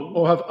accord,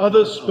 or have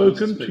others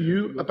spoken to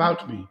you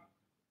about me?"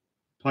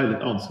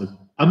 Pilate answered,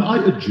 "Am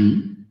I a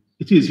Jew?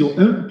 It is your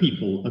own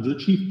people and the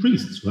chief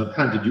priests who have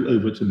handed you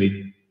over to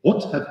me.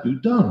 What have you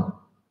done?"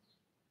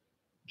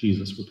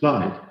 Jesus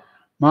replied,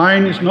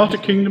 "Mine is not a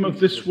kingdom of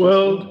this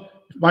world.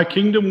 If my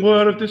kingdom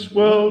were of this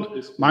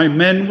world, my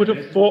men would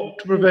have fought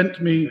to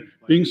prevent me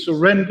being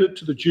surrendered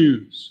to the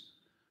Jews.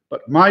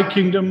 But my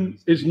kingdom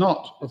is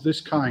not of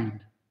this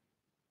kind."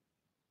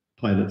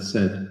 Pilate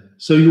said,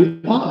 "So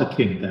you are a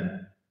king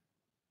then?"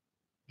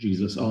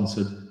 Jesus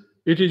answered,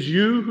 "It is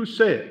you who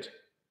say it.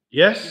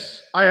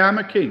 Yes, I am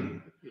a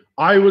king.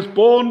 I was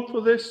born for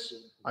this.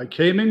 I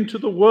came into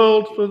the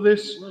world for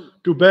this,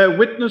 to bear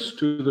witness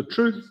to the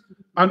truth,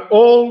 and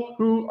all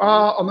who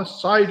are on the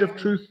side of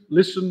truth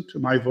listen to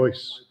my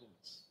voice."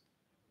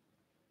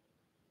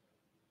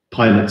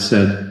 Pilate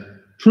said,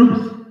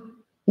 "Truth,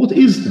 what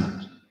is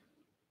that?"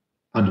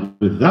 And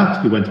With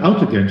that he went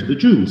out again to the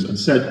Jews and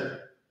said,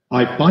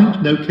 I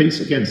find no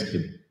case against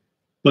him.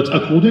 But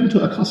according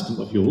to a custom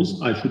of yours,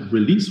 I should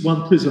release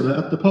one prisoner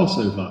at the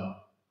Passover.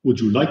 Would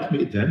you like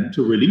me then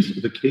to release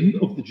the king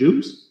of the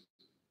Jews?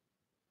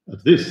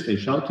 At this they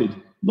shouted,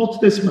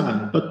 Not this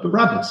man, but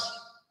Barabbas.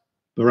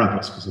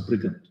 Barabbas was a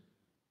brigand.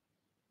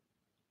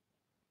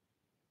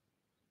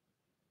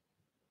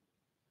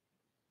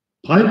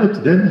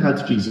 Pilate then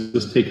had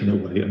Jesus taken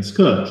away and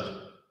scourged,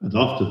 and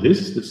after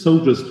this the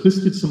soldiers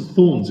twisted some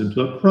thorns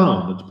into a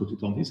crown and put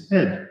it on his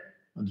head,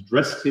 and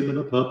dressed him in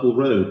a purple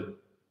robe.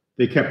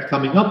 They kept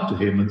coming up to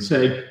him and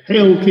saying,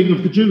 Hail, King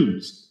of the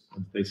Jews!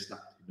 And they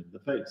slapped him in the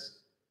face.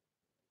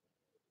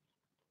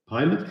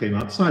 Pilate came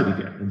outside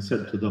again and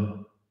said to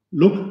them,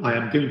 Look, I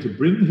am going to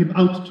bring him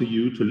out to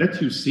you to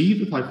let you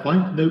see that I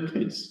find no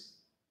case.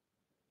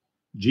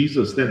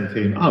 Jesus then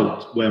came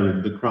out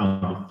wearing the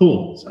crown of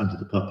thorns and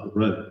the purple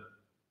robe.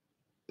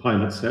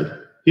 Pilate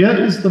said, Here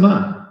is the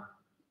man.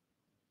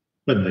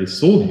 When they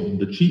saw him,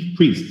 the chief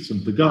priests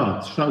and the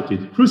guards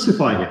shouted,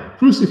 Crucify him!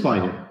 Crucify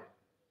him!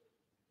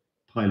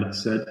 Pilate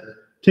said,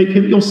 Take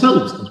him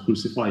yourselves and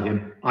crucify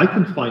him. I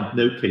can find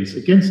no case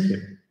against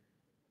him.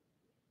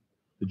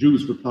 The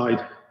Jews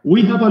replied,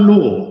 We have a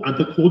law, and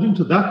according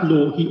to that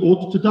law he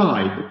ought to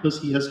die,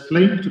 because he has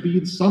claimed to be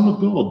the Son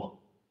of God.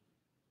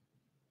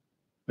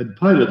 When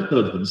Pilate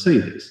heard them say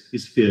this,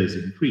 his fears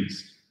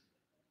increased.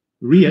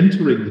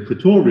 Re-entering the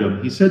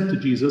praetorium, he said to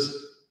Jesus,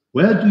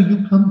 Where do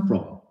you come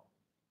from?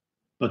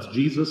 But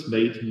Jesus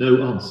made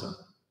no answer.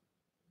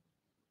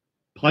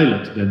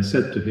 Pilate then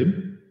said to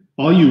him,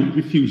 Are you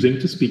refusing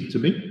to speak to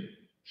me?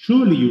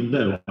 Surely you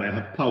know I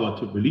have power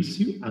to release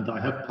you, and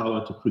I have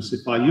power to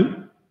crucify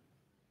you.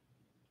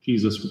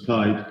 Jesus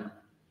replied,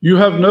 You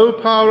have no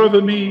power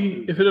over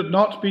me if it had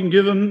not been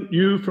given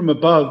you from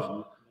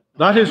above.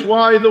 That is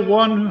why the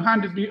one who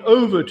handed me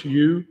over to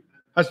you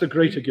has the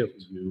greater guilt.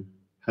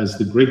 Has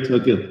the greater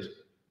guilt.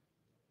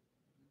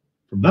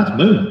 From that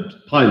moment,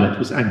 Pilate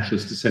was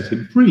anxious to set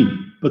him free,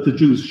 but the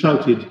Jews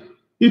shouted,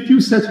 If you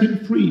set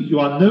him free, you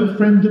are no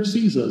friend of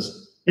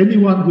Caesar's.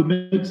 Anyone who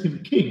makes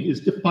him king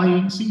is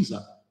defying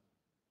Caesar.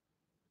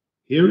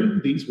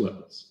 Hearing these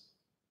words,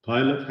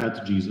 Pilate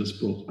had Jesus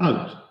brought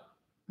out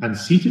and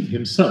seated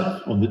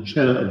himself on the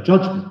chair of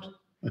judgment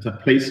at a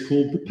place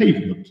called the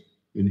Pavement,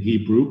 in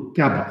Hebrew,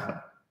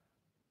 Gabbatha.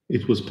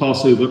 It was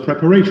Passover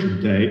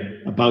preparation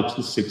day, about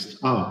the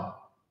 6th hour.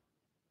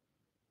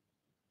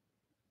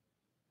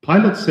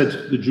 Pilate said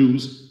to the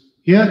Jews,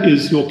 Here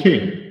is your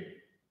king.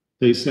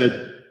 They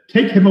said,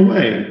 take him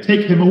away,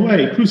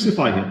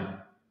 crucify him.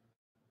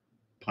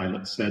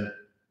 Pilate said,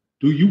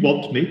 Do you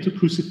want me to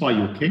crucify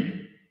your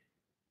king?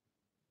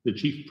 The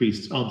chief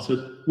priests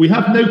answered, We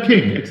have no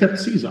king except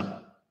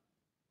Caesar.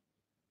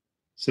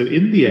 So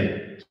in the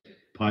end,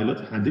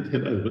 Pilate handed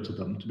him over to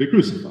them to be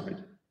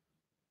crucified.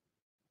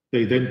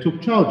 They then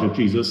took charge of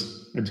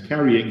Jesus, and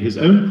carrying his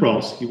own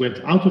cross, he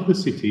went out of the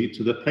city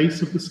to the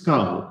place of the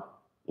skull,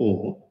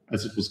 or,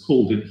 as it was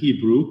called in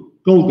Hebrew,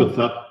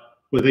 Golgotha,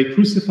 where they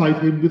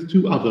crucified him with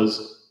two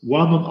others,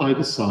 one on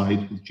either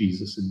side, with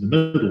Jesus in the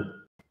middle.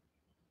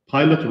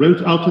 Pilate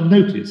wrote out a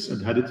notice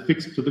and had it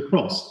fixed to the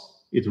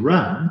cross. It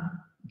ran,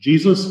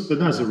 Jesus the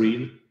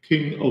Nazarene,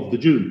 King of the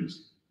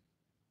Jews.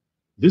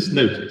 This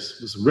notice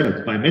was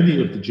read by many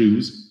of the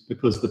Jews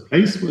because the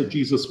place where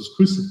Jesus was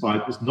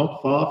crucified was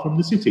not far from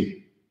the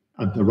city,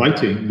 and the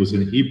writing was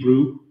in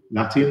Hebrew,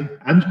 Latin,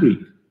 and Greek.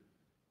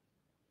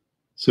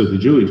 So the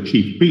Jewish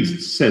chief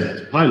priests said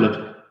to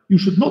Pilate, You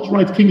should not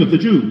write King of the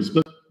Jews,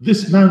 but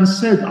this man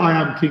said, I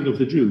am King of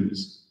the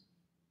Jews.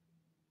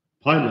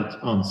 Pilate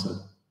answered,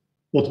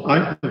 What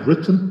I have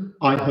written,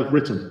 I have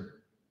written.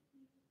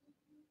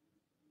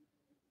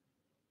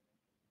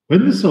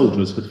 When the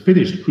soldiers had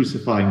finished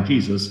crucifying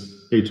Jesus,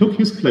 they took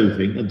his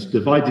clothing and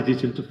divided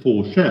it into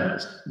 4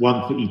 shares,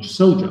 one for each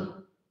soldier.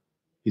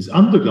 His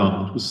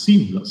undergarment was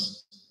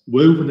seamless,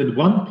 woven in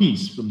one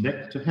piece from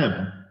neck to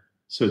hem.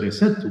 So they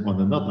said to one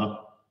another,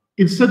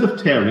 Instead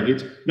of tearing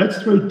it,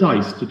 let's throw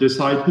dice to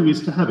decide who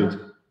is to have it.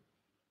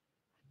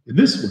 In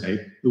this way,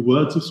 the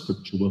words of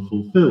Scripture were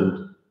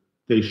fulfilled.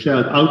 They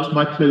shared out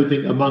my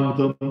clothing among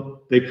them.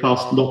 They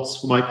cast lots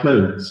for my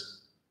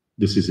clothes.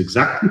 This is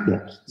exactly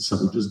what the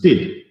soldiers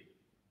did.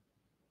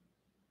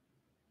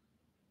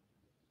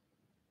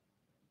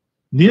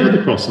 Near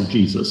the cross of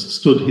Jesus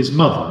stood his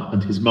mother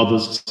and his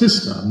mother's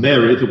sister,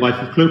 Mary, the wife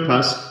of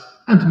Clopas,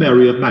 and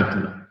Mary of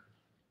Magdala.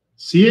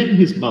 Seeing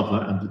his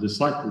mother and the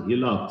disciple he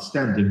loved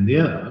standing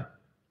near her,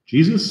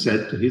 Jesus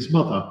said to his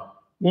mother,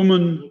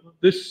 Woman,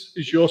 this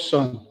is your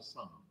son.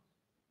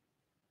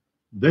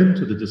 Then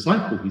to the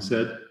disciple he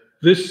said,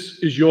 This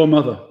is your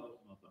mother.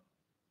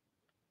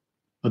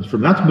 And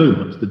from that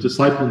moment the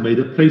disciple made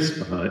a place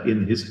for her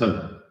in his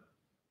home.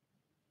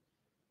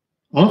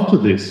 After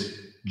this,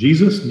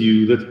 Jesus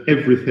knew that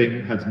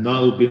everything had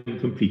now been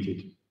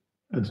completed,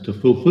 and to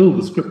fulfill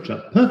the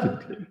Scripture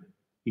perfectly,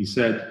 he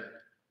said,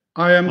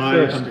 I am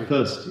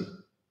thirsty.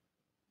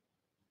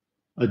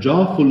 A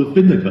jar full of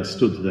vinegar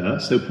stood there,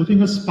 so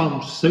putting a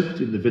sponge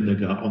soaked in the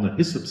vinegar on a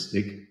hyssop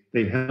stick,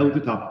 they held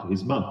it up to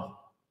his mouth.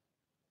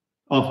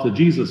 After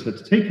Jesus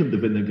had taken the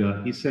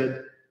vinegar, he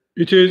said,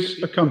 "It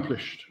is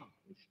accomplished."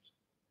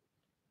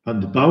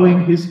 And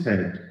bowing his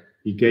head,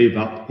 he gave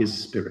up his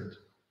spirit.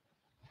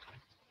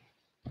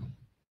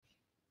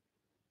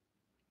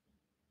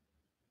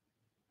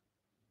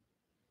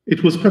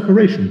 It was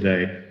preparation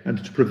day,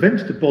 and to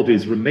prevent the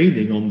bodies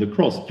remaining on the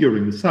cross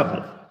during the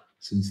Sabbath,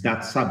 since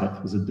that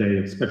Sabbath was a day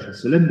of special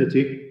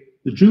solemnity,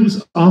 the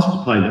Jews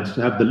asked Pilate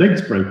to have the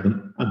legs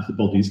broken and the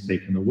bodies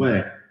taken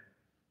away.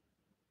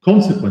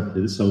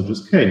 Consequently, the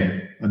soldiers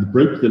came and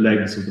broke the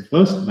legs of the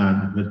first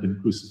man who had been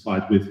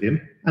crucified with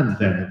him, and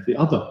then of the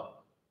other.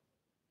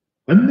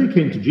 When they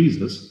came to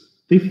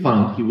Jesus, they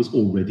found he was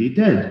already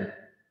dead,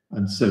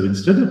 and so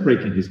instead of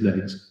breaking his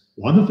legs,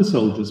 one of the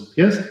soldiers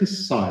pierced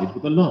his side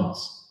with a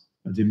lance,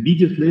 and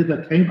immediately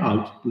there came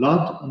out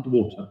blood and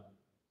water.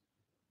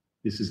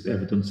 This is the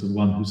evidence of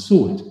one who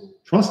saw it,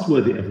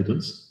 trustworthy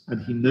evidence,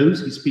 and he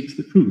knows he speaks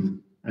the truth,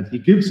 and he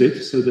gives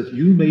it so that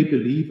you may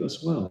believe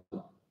as well.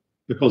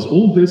 Because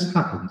all this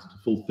happened to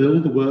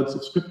fulfill the words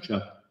of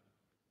Scripture,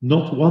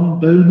 not one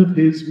bone of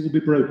his will be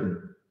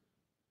broken.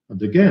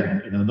 And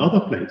again, in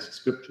another place,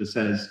 Scripture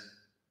says,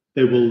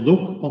 they will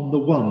look on the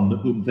one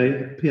whom they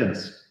have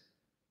pierced.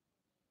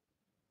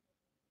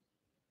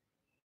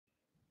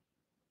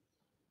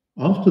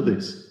 After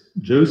this,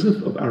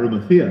 Joseph of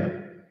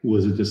Arimathea, who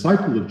was a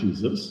disciple of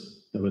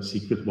Jesus, though a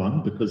secret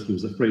one because he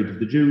was afraid of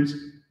the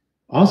Jews,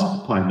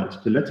 asked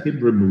Pilate to let him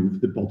remove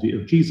the body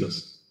of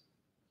Jesus.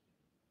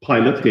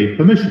 Pilate gave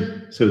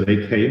permission, so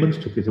they came and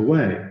took it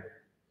away.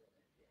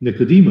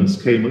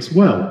 Nicodemus came as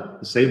well,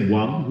 the same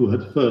one who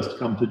had first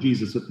come to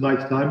Jesus at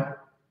night time,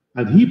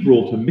 and he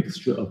brought a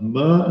mixture of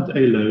myrrh and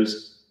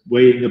aloes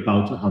weighing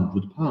about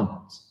 100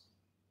 pounds.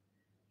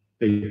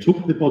 They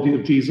took the body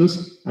of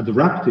Jesus and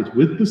wrapped it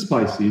with the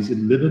spices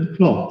in linen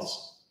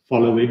cloths,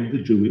 following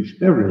the Jewish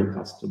burial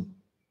custom.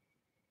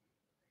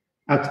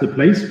 At the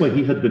place where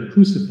he had been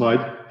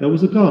crucified, there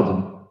was a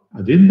garden,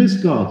 and in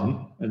this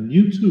garden a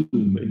new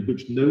tomb in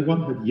which no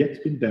one had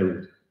yet been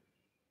buried.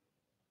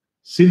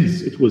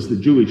 Since it was the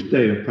Jewish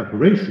day of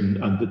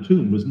preparation and the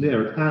tomb was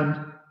near at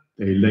hand,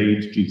 they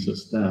laid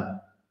Jesus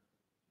there.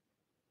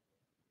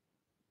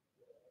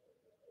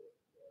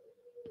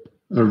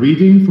 A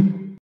reading from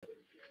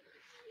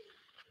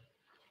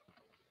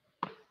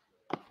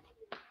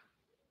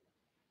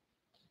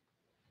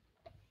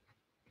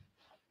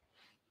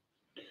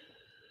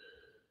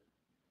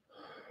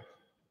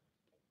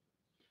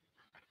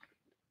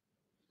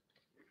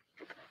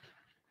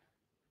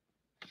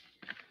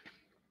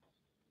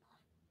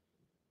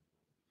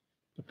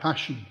the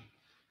Passion.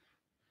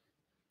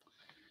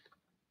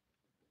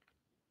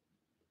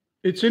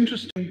 It's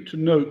interesting to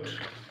note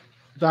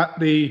that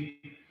the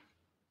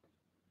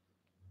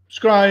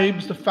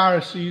scribes, the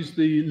Pharisees,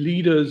 the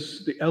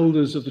leaders, the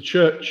elders of the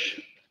church,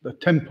 the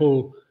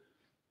temple,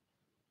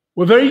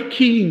 were very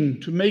keen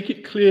to make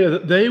it clear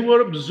that they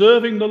were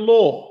observing the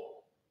law,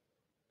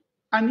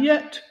 and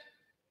yet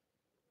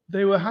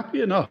they were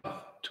happy enough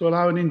to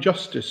allow an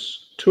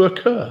injustice to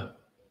occur.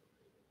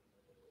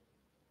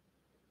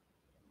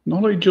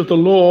 Knowledge of the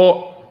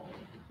law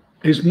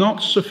is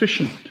not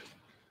sufficient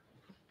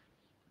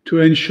to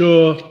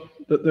ensure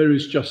that there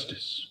is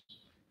justice.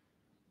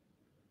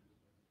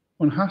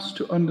 One has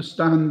to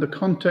understand the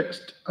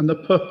context and the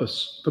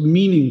purpose, the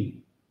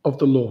meaning of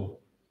the law.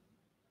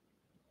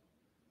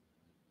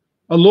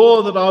 A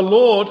law that our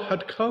Lord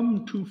had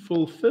come to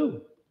fulfill.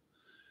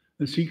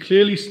 As he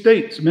clearly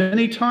states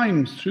many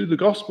times through the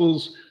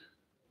Gospels,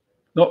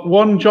 not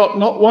one jot,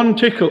 not one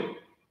tittle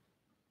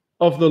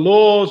of the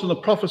laws and the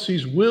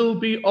prophecies will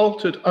be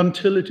altered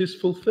until it is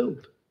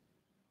fulfilled.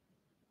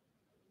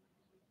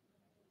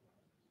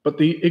 But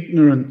the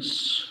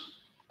ignorance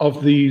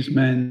of these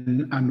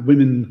men and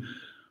women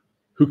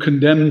who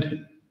condemned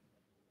him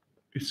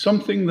is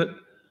something that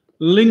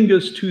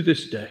lingers to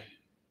this day.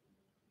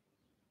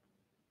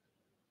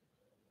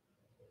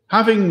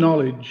 Having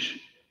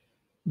knowledge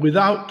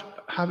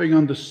without having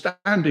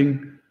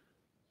understanding,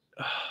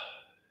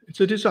 it's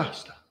a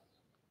disaster.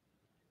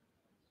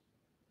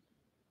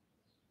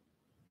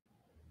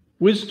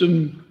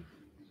 Wisdom,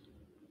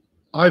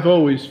 I've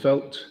always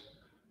felt,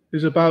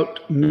 is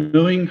about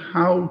knowing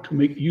how to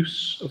make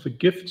use of the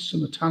gifts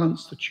and the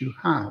talents that you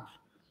have.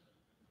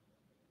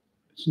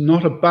 It's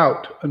not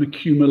about an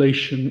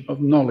accumulation of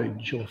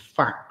knowledge or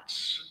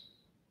facts.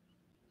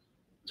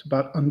 It's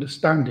about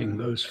understanding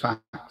those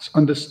facts,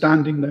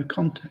 understanding their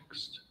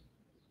context.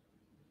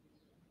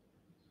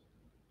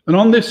 And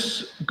on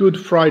this Good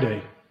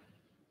Friday,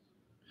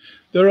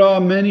 there are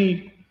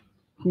many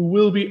who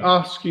will be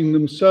asking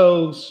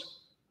themselves,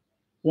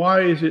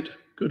 why is it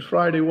Good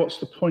Friday? What's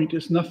the point?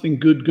 There's nothing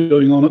good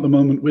going on at the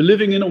moment. We're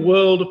living in a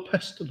world of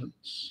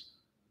pestilence.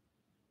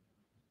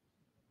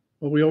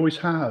 Well, we always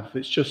have.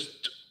 It's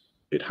just,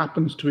 it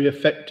happens to be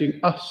affecting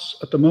us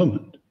at the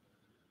moment.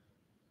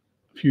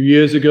 A few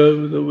years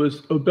ago, there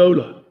was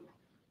Ebola,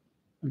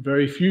 and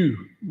very few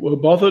were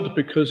bothered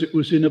because it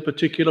was in a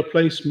particular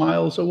place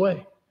miles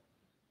away.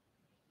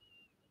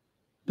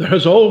 There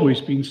has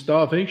always been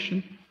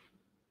starvation.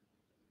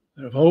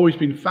 There have always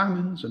been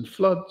famines and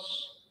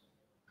floods,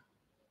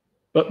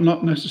 but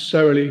not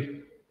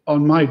necessarily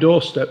on my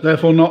doorstep,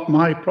 therefore not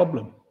my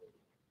problem.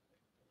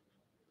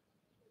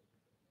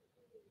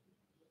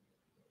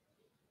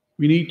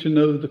 We need to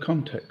know the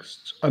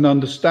context and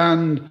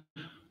understand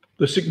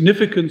the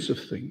significance of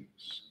things.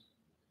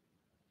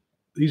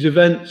 These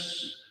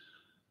events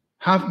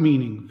have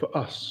meaning for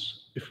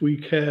us if we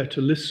care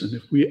to listen,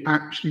 if we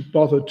actually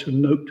bother to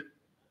note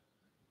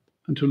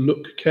and to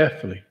look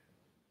carefully.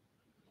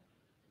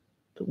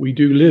 That we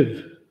do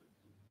live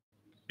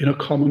in a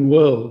common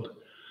world,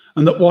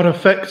 and that what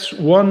affects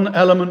one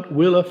element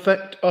will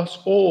affect us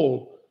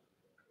all.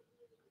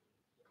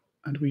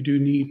 And we do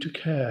need to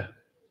care.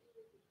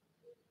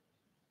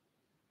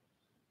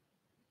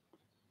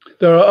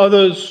 There are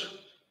others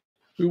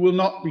who will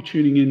not be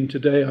tuning in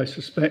today, I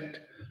suspect.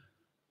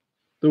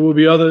 There will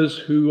be others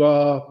who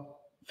are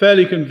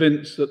fairly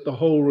convinced that the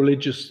whole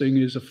religious thing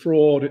is a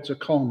fraud, it's a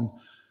con.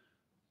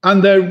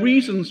 And their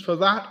reasons for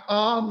that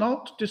are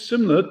not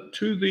dissimilar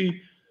to the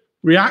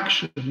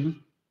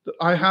reaction that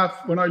I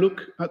have when I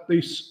look at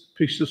this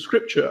piece of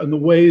scripture and the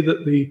way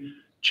that the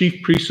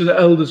chief priests and the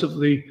elders of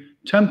the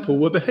temple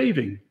were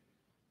behaving.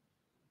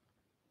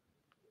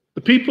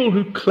 The people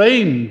who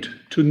claimed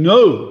to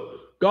know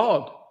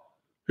God,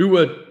 who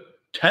were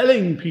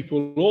telling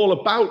people all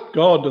about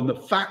God and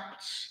the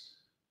facts,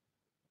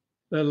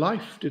 their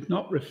life did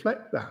not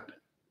reflect that.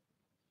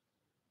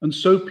 And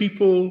so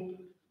people,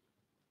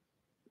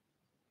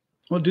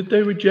 well, did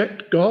they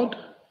reject God?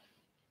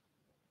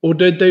 Or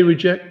did they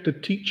reject the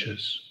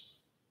teachers?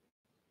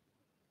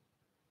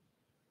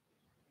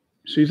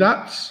 See,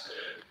 that's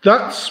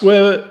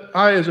where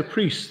I, as a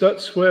priest,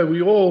 that's where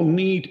we all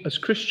need, as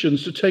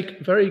Christians, to take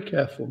very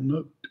careful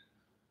note.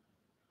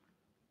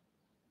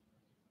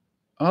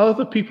 Are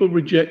the people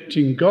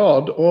rejecting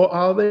God, or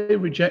are they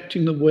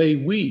rejecting the way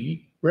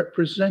we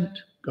represent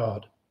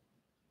God?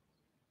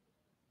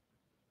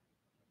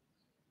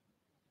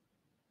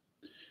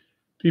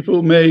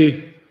 People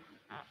may,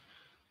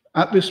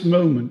 at this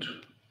moment,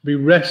 be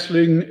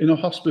wrestling in a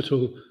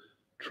hospital,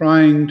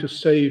 trying to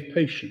save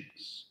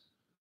patients,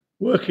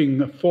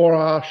 working a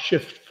 4-hour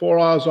shift, 4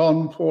 hours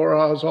on, 4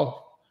 hours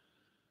off,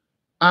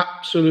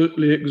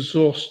 absolutely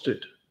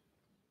exhausted,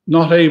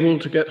 not able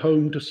to get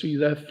home to see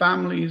their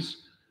families.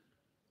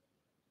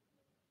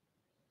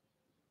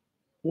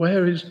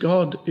 Where is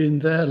God in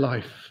their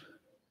life?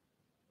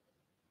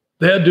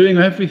 They're doing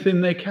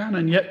everything they can,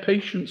 and yet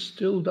patients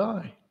still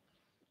die.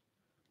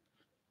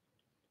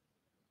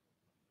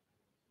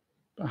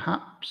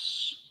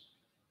 Perhaps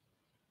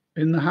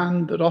in the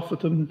hand that offered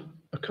them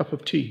a cup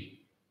of tea,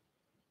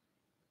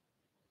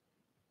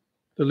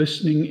 the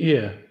listening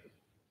ear.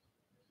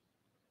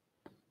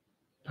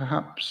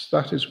 Perhaps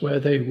that is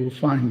where they will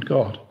find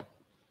God.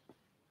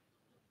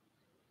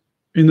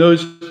 In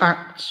those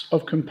acts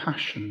of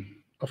compassion,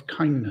 of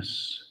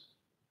kindness.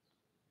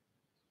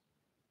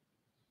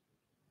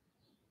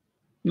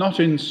 Not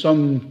in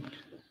some,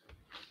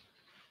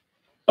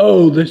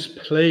 oh, this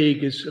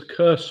plague is a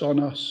curse on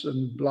us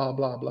and blah,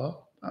 blah, blah.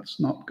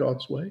 That's not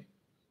God's way.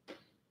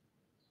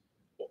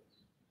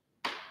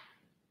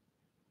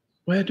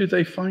 Where do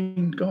they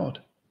find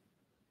God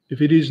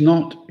if it is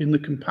not in the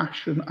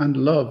compassion and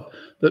love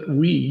that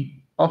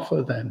we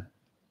offer them?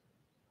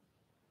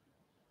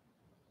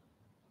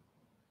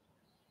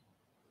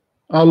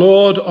 Our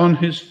Lord, on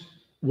his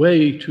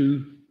way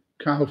to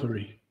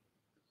Calvary,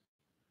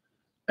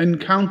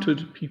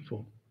 encountered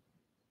people.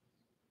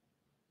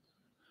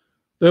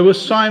 There was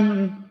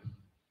Simon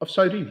of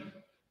Cyrene,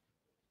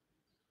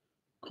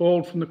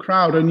 called from the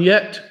crowd, and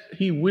yet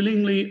he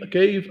willingly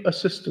gave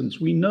assistance.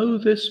 We know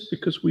this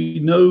because we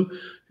know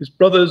his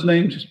brother's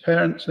names, his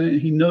parents'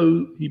 names.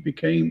 He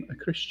became a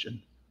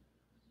Christian.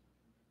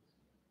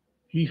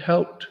 He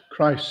helped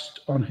Christ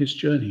on his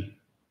journey.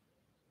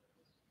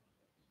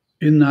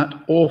 In that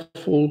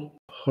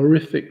awful,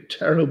 horrific,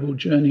 terrible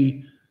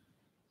journey,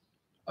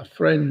 a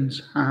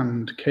friend's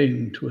hand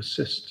came to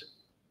assist.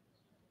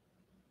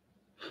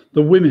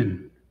 The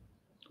women,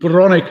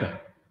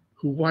 Veronica,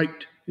 who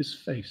wiped his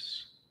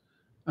face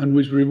and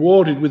was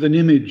rewarded with an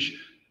image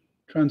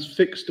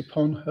transfixed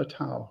upon her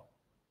towel.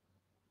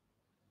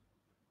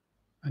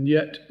 And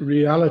yet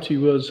reality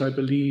was, I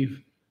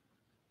believe,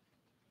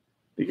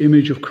 the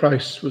image of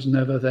Christ was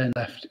never then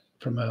left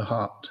from her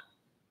heart.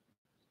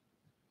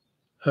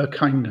 Her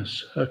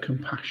kindness, her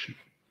compassion.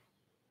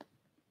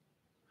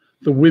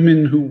 The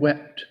women who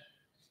wept.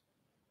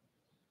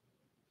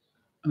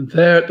 And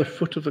there at the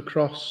foot of the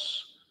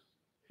cross,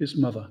 his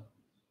mother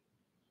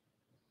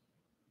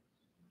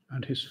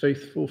and his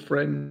faithful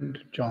friend,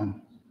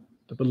 John,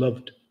 the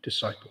beloved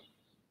disciple.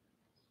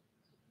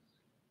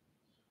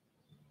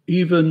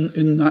 Even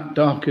in that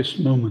darkest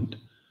moment,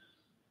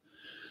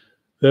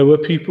 there were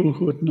people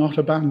who had not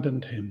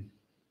abandoned him.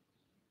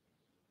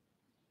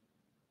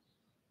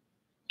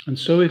 And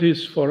so it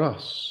is for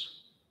us.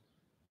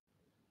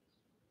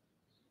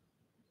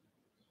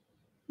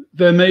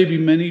 There may be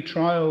many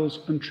trials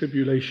and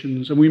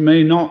tribulations, and we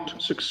may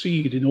not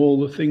succeed in all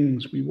the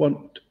things we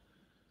want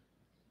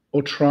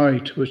or try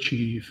to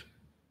achieve.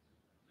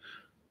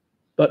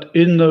 But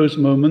in those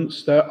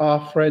moments, there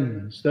are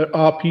friends, there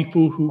are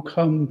people who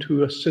come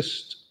to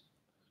assist.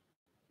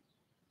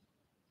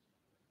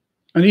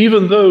 And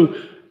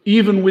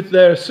even with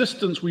their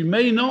assistance, we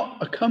may not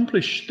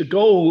accomplish the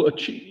goal,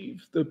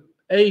 achieve the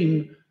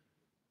aim,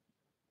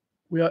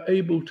 we are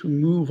able to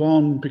move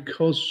on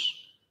because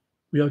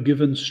we are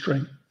given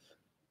strength.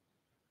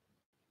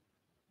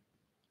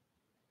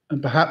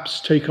 And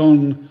perhaps take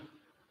on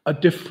a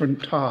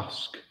different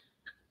task.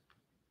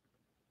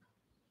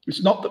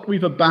 It's not that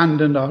we've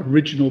abandoned our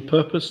original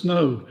purpose,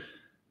 no.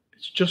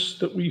 It's just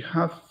that we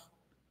have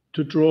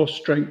to draw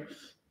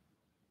strength,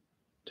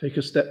 take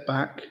a step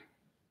back,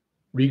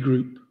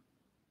 regroup,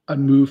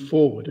 and move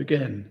forward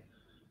again.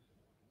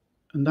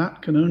 And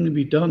that can only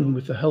be done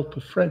with the help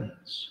of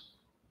friends.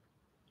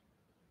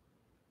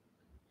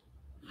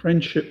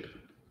 Friendship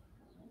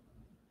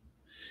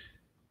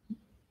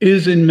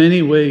is in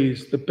many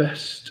ways the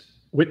best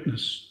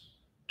witness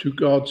to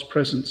God's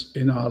presence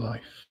in our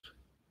life.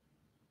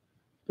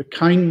 The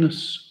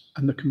kindness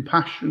and the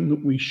compassion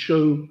that we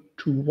show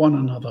to one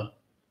another.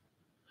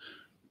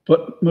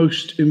 But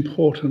most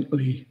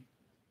importantly,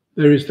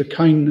 there is the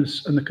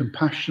kindness and the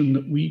compassion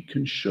that we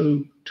can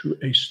show to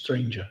a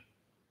stranger.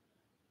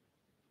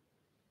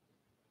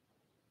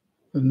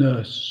 The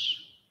nurse,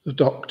 the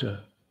doctor,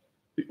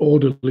 the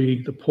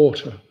orderly, the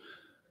porter,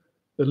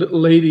 the little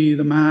lady,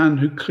 the man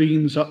who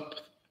cleans up,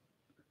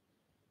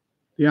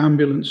 the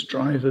ambulance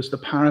drivers, the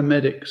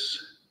paramedics.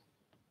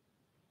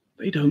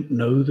 They don't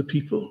know the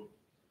people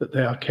that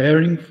they are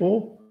caring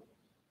for,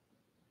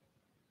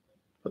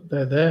 but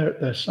they're there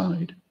at their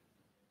side.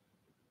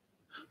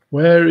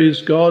 Where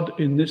is God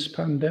in this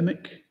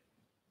pandemic?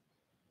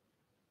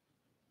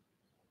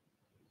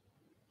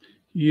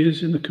 He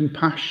is in the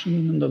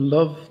compassion and the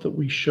love that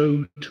we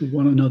show to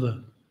one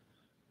another,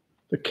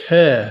 the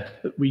care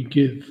that we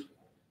give,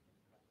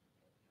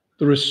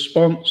 the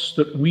response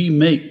that we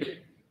make.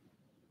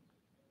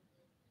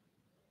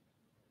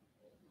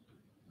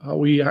 Are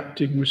we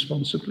acting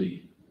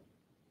responsibly?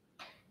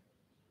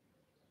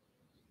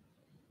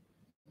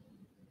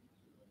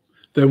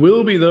 There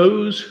will be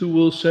those who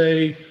will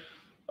say,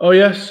 oh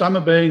yes, I'm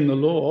obeying the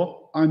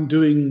law, I'm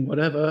doing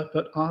whatever,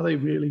 but are they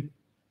really,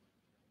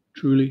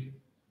 truly?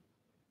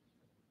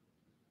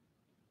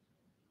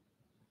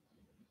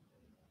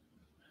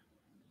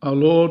 Our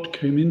Lord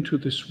came into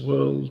this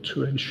world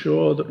to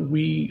ensure that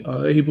we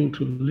are able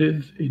to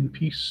live in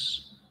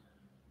peace,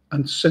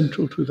 and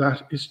central to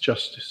that is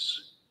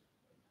justice.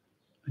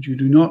 And you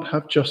do not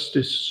have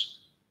justice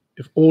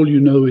if all you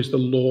know is the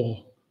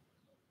law.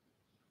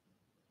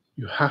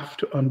 You have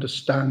to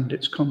understand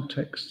its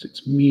context,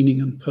 its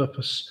meaning and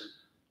purpose,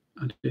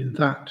 and in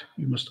that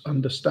you must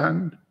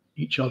understand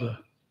each other.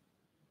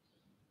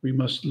 We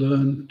must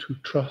learn to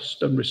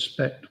trust and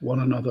respect one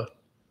another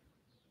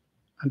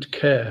and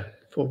care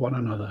for one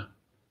another.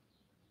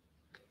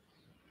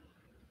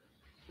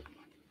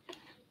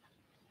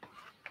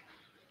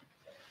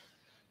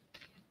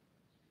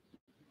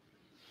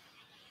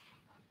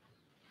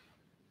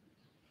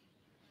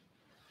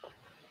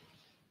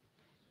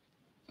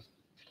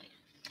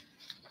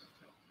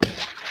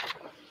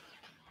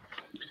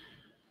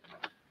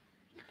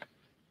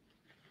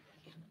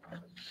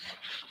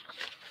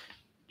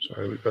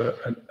 Sorry, we've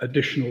got an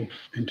additional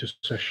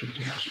intercession.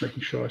 I'm just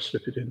making sure I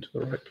slip it into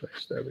the right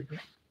place. There we go.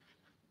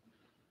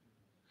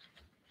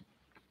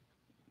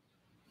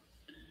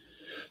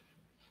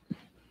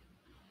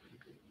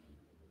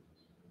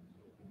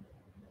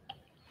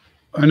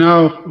 I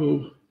now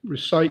will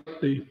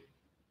recite the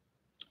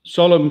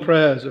solemn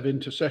prayers of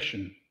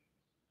intercession.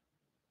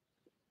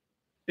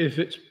 If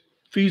it's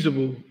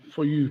feasible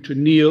for you to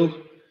kneel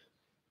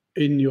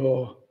in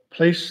your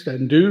place,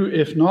 then do.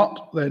 If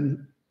not,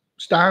 then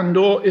stand,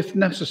 or if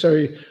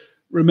necessary,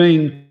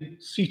 remain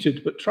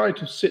seated, but try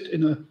to sit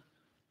in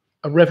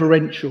a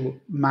reverential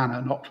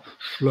manner, not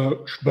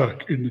slouch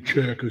back in the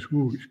chair because,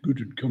 oh, it's good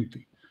and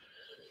comfy.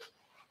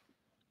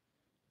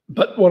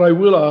 But what I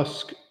will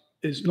ask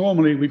is,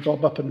 normally we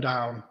bob up and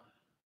down.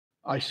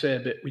 I say a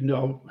bit, we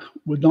know,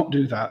 would not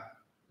do that.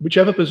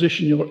 Whichever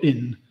position you're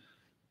in,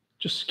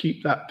 just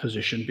keep that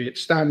position, be it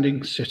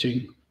standing,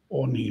 sitting,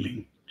 or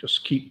kneeling.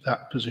 Just keep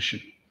that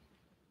position.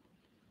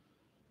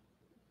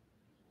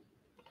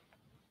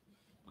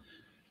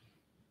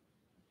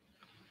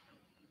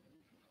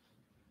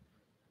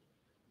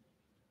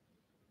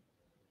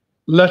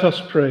 Let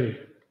us pray.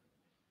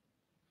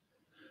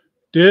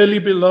 Dearly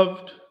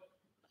beloved,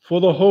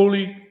 for the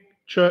Holy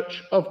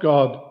Church of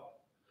God,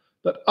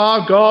 that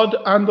our God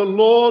and the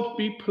Lord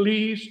be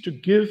pleased to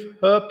give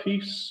her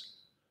peace,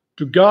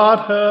 to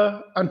guard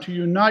her and to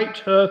unite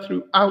her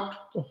throughout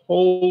the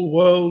whole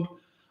world,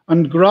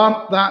 and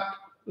grant that,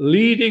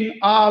 leading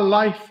our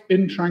life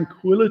in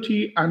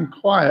tranquility and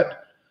quiet,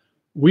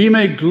 we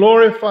may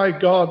glorify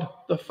God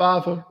the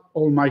Father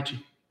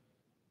Almighty.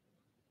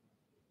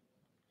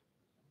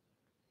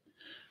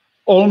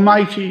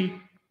 Almighty,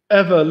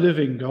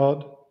 ever-living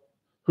God,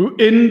 who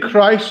in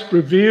Christ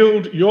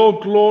revealed your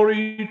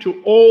glory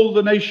to all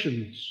the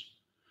nations,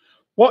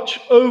 watch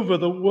over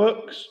the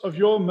works of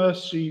your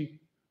mercy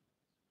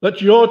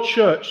that your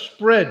church,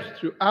 spread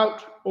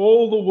throughout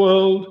all the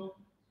world,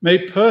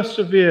 may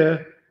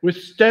persevere with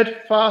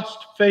steadfast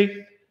faith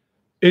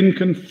in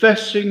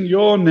confessing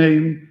your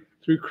name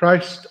through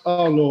Christ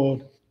our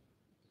Lord.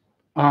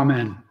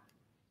 Amen.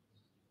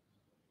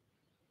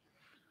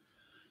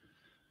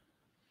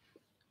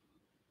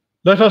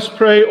 Let us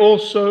pray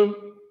also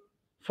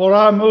for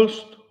our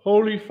most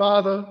Holy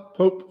Father,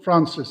 Pope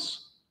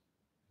Francis,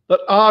 that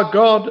our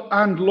God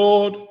and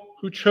Lord,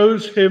 who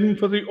chose him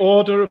for the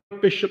order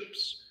of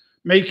bishops,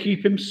 may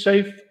keep him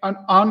safe and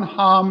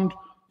unharmed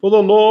for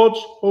the Lord's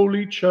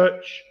holy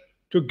church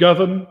to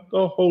govern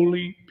the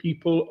holy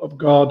people of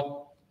God.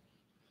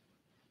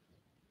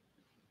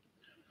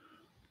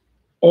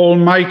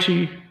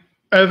 Almighty,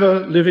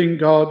 ever-living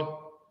God,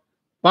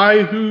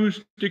 by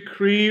whose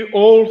decree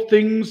all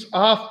things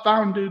are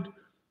founded,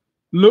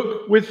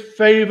 look with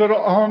favor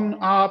on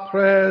our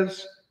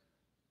prayers,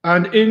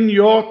 and in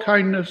your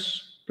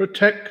kindness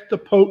protect the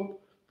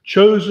Pope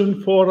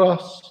chosen for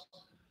us,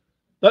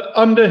 that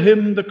under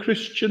him the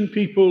Christian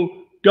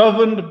people,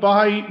 governed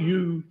by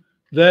you,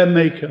 their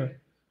Maker,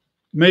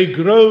 may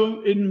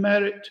grow in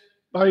merit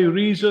by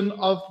reason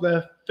of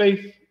their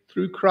faith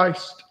through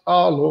Christ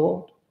our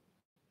Lord.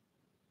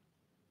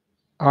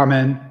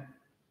 Amen.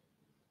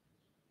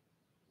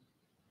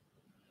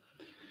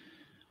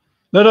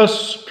 Let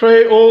us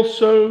pray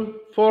also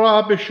for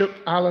our Bishop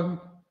Alan,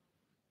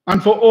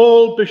 and for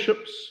all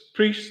bishops,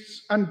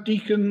 priests, and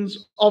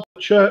deacons of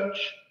the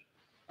church,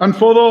 and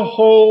for the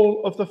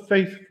whole of the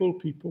faithful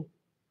people.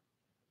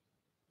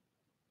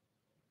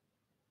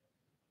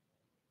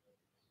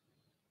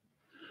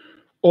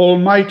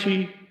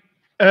 Almighty,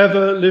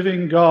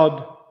 ever-living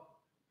God,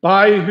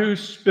 by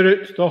whose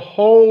Spirit the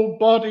whole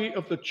body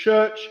of the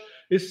church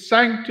is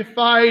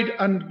sanctified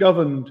and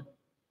governed,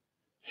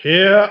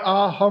 hear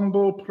our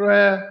humble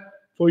prayer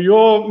for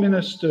your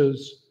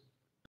ministers.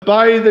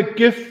 By the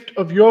gift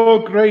of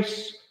your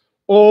grace,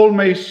 all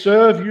may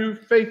serve you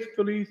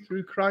faithfully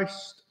through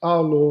Christ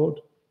our Lord.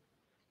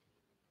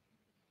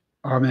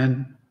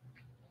 Amen.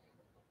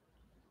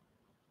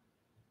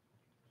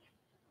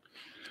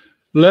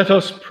 Let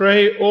us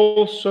pray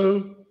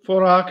also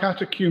for our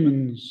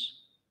catechumens,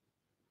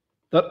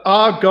 that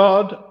our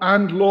God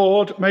and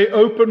Lord may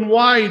open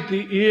wide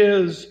the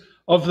ears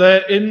of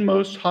their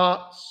inmost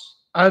hearts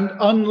and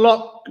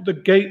unlock the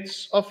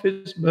gates of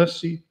his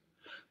mercy,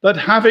 that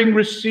having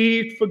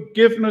received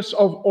forgiveness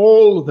of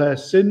all their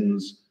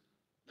sins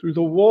through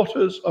the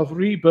waters of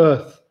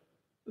rebirth,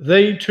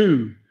 they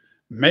too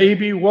may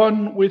be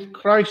one with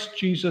Christ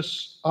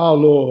Jesus our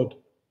Lord.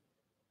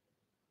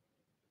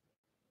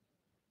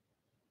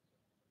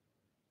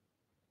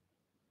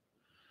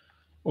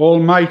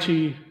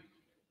 Almighty,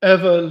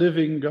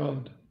 ever-living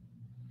God,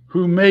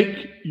 who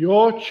make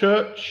your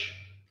church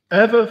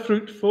ever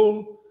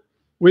fruitful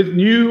with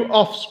new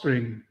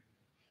offspring,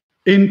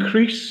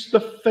 increase the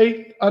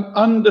faith and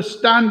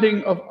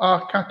understanding of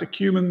our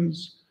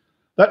catechumens,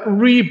 that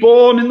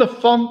reborn in the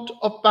font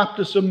of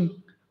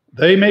baptism,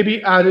 they may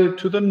be added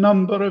to the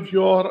number of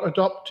your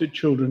adopted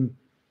children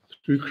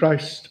through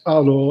Christ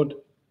our Lord.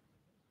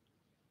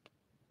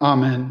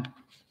 Amen.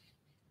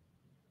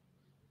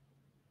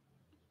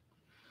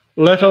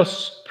 Let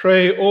us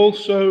pray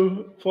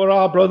also for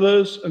our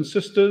brothers and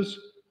sisters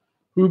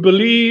who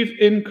believe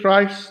in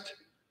Christ,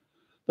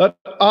 that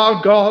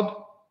our God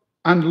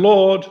and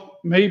Lord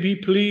may be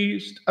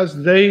pleased as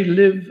they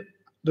live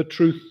the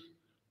truth,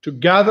 to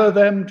gather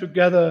them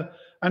together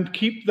and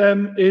keep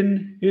them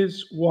in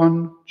his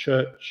one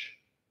church.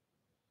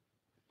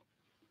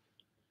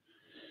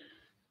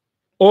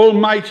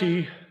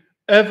 Almighty,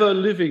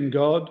 ever-living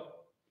God,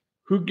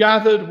 who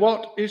gathered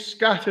what is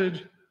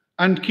scattered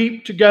and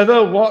keep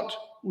together what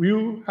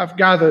you have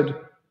gathered,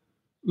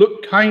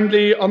 look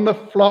kindly on the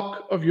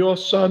flock of your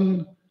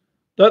Son,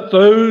 that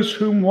those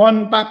whom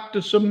one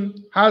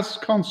baptism has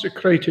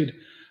consecrated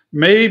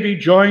may be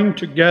joined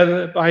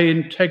together by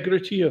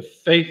integrity of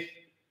faith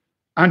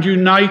and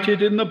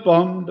united in the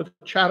bond of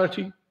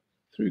charity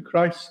through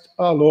Christ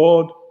our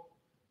Lord.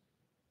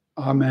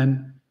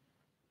 Amen.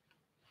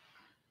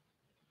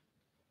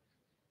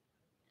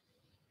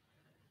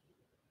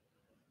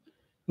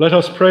 Let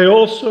us pray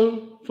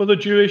also for the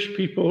Jewish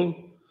people,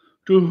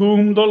 to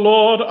whom the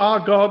Lord our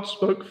God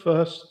spoke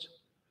first,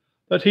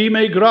 that he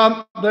may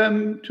grant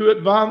them to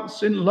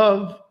advance in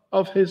love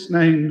of his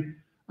name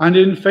and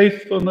in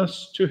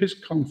faithfulness to his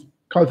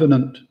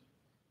covenant.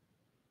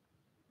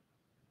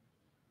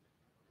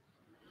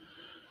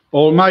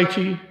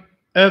 Almighty,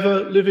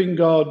 ever-living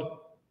God,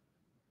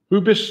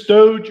 who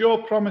bestowed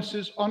your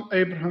promises on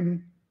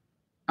Abraham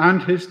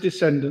and his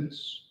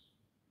descendants,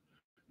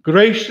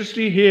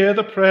 graciously hear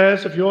the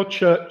prayers of your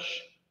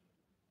church,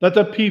 that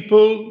the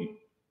people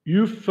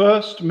you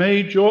first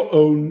made your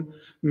own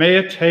may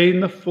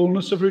attain the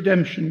fullness of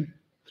redemption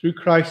through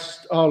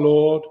Christ our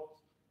Lord.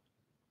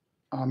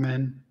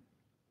 Amen.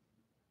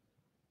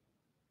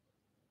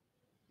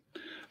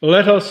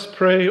 Let us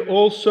pray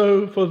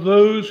also for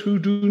those who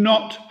do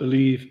not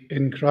believe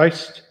in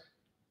Christ,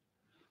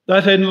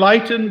 that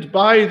enlightened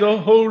by the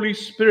Holy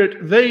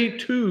Spirit, they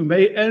too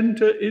may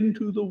enter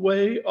into the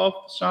way of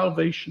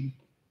salvation.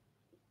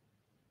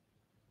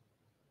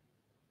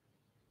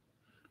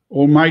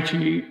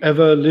 Almighty,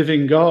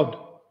 ever-living God,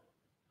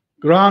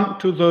 grant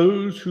to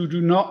those who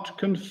do not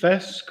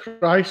confess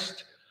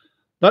Christ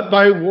that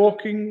by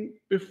walking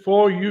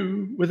before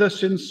you with a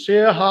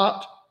sincere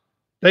heart,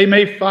 they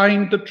may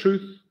find the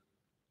truth,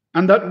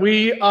 and that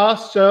we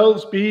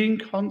ourselves, being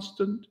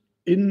constant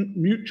in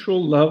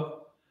mutual love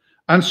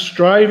and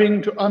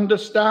striving to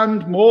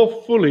understand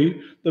more fully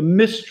the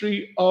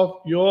mystery of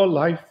your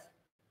life,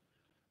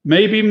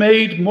 may be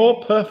made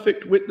more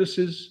perfect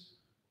witnesses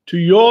to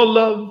your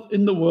love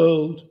in the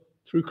world,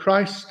 through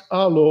Christ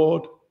our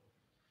Lord.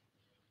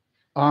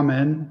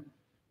 Amen.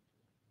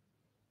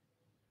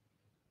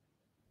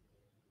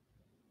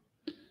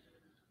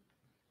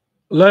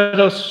 Let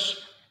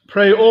us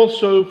pray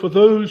also for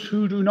those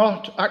who do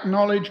not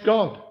acknowledge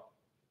God,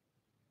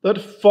 that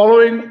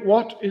following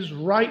what is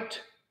right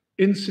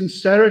in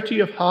sincerity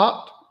of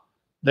heart,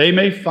 they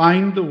may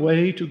find the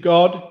way to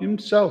God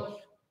himself.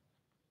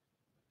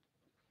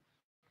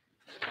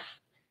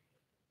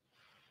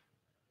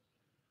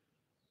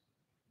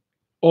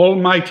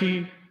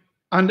 Almighty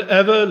and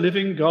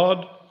ever-living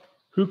God,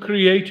 who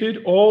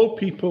created all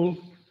people,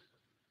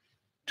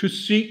 to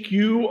seek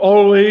you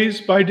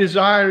always by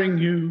desiring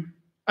you,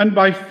 and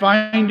by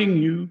finding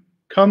you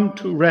come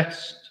to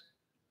rest,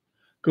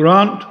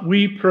 grant,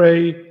 we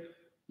pray,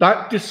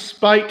 that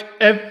despite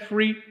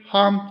every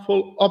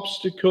harmful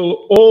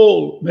obstacle,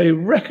 all may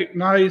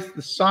recognize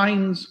the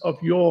signs of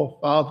your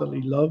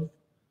fatherly love,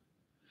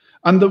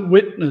 and the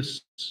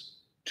witness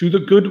to the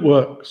good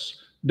works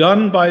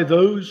done by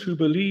those who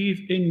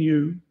believe in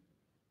you,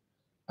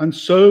 and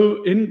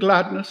so in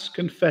gladness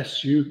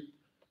confess you,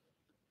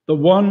 the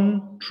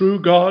one true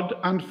God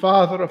and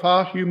Father of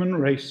our human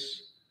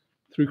race,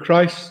 through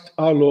Christ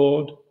our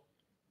Lord.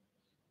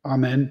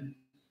 Amen.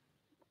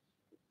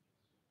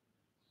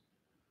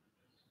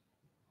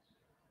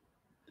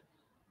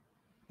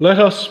 Let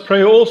us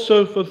pray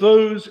also for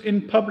those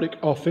in public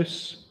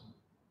office,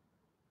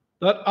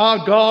 that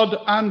our God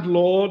and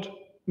Lord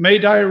may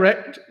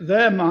direct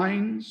their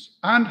minds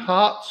and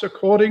hearts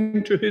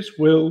according to his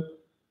will,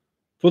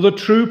 for the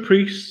true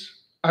peace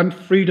and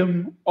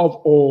freedom of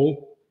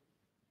all.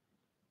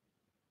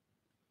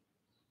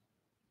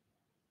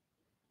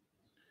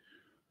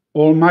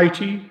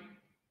 Almighty,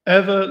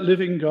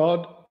 ever-living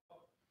God,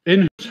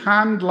 in whose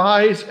hand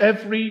lies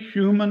every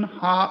human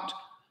heart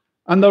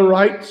and the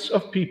rights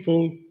of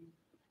people,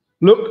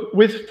 look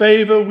with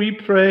favor, we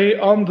pray,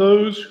 on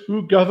those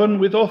who govern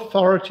with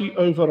authority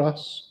over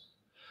us,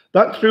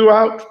 that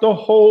throughout the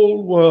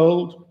whole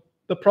world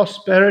the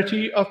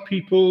prosperity of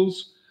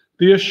peoples,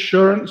 the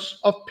assurance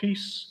of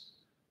peace,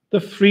 the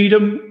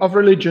freedom of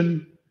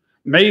religion,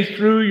 may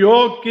through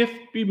your gift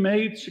be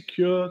made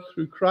secure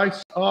through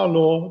Christ our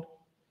Lord.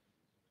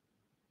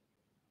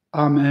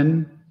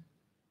 Amen.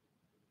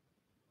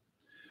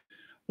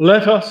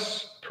 Let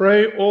us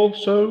pray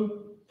also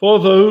for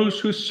those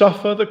who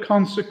suffer the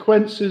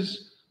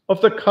consequences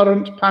of the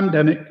current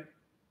pandemic,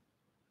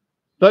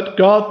 that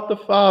God the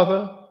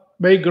Father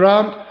may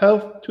grant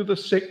health to the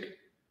sick,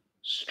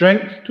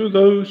 strength to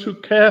those who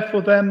care for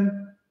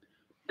them,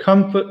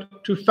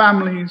 comfort to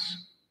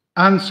families,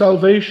 and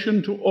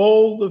salvation to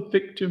all the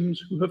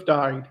victims who have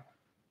died.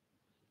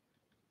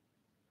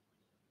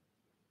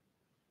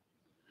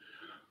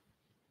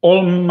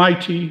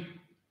 Almighty,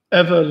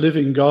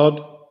 ever-living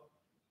God,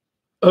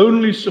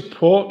 only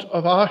support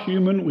of our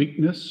human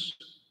weakness,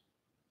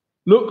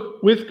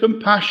 look with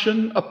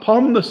compassion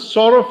upon the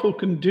sorrowful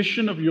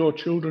condition of your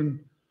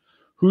children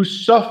who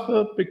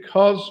suffer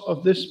because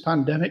of this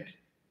pandemic.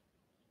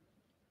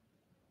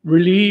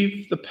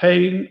 Relieve the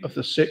pain of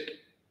the sick,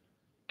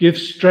 give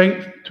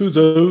strength to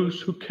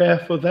those who care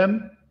for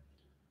them,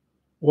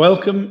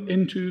 welcome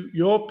into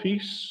your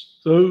peace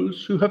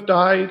those who have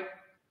died,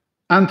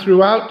 and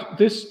throughout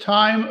this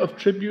time of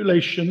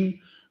tribulation,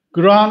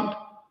 grant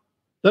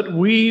that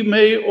we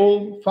may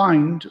all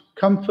find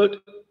comfort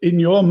in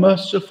your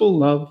merciful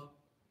love,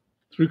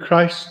 through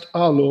Christ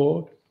our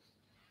Lord.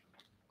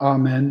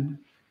 Amen.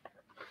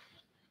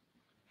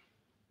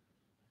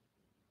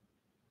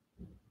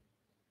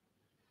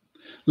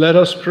 Let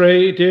us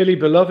pray, dearly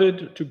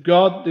beloved, to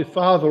God the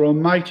Father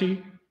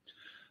Almighty,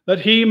 that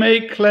he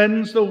may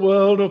cleanse the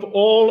world of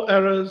all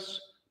errors,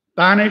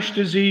 banish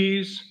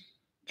disease,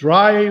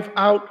 drive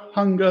out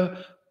hunger,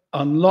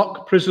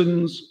 unlock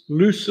prisons,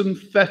 loosen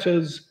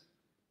fetters,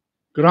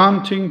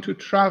 granting to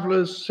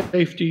travelers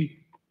safety,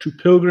 to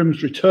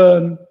pilgrims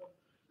return,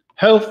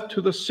 health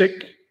to the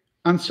sick,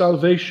 and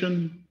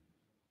salvation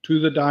to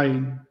the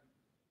dying.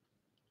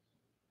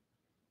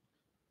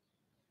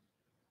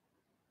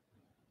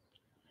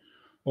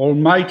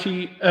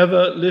 Almighty,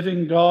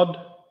 ever-living God,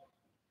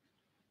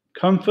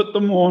 comfort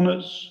the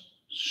mourners,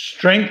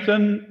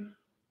 strengthen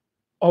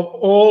of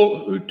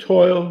all who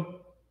toil.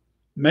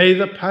 May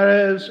the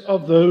prayers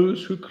of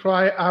those who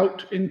cry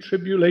out in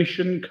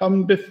tribulation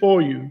come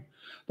before you,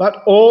 that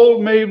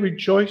all may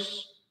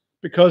rejoice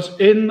because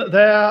in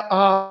their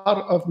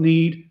hour of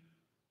need,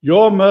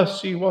 your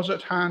mercy was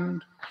at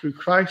hand through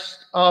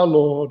Christ our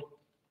Lord.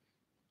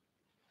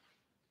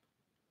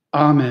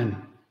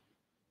 Amen.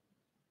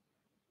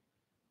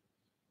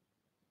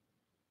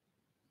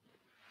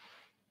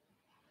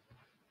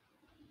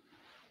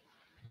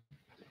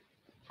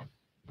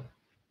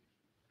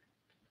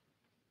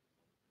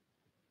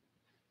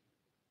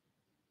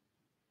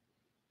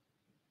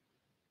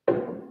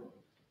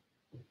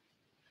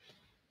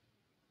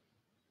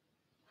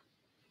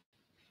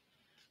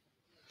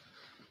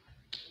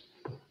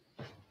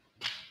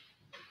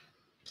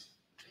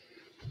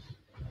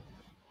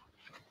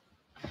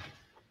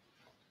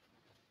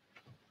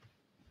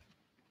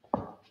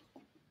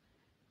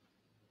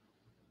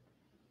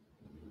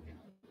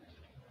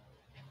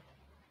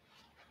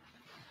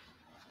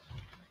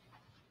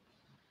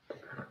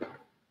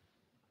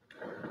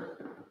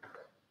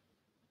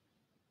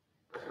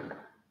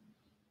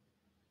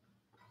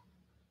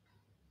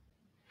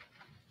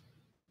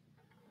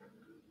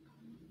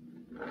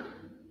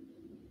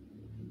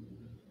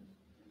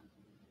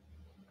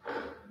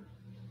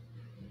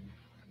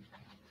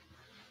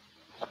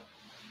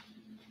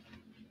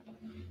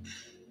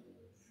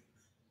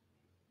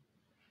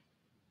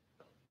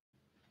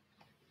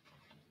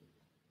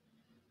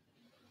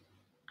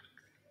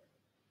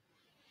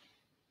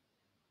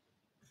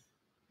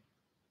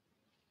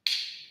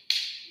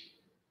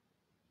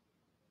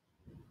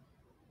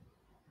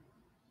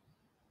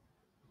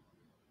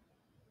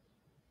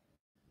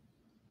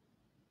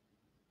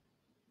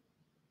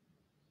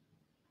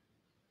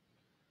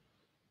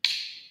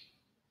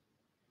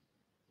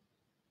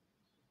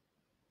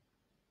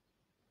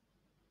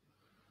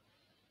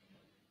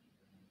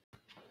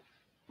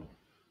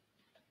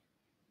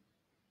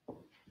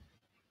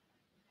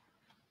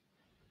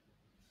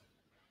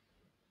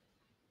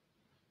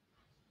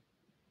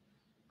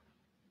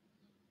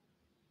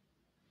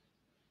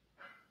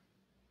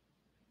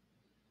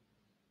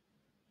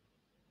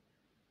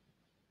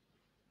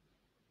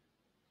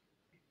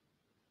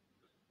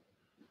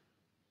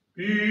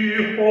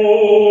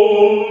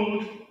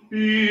 Behold,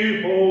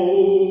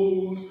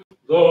 behold,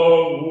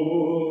 the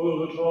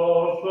wood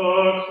of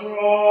the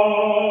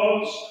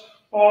cross,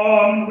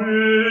 on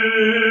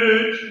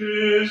which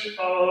is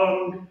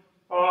hung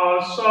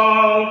our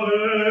salvation.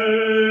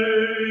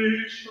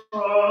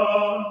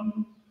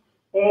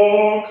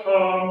 Oh,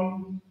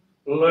 come,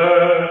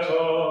 let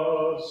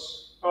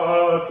us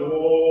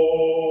adore.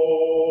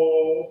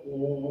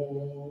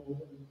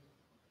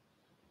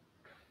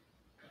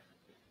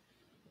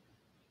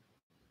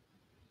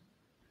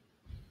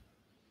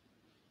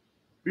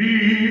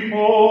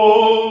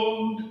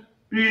 Behold,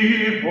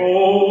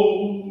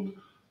 behold,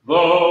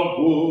 the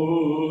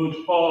wood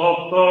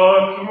of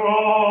the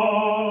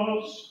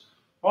cross,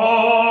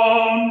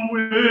 on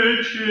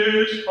which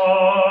is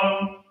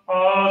hung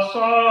our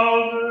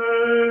salvation.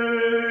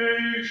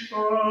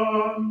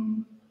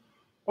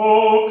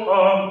 Oh,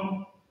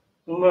 come,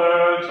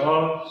 let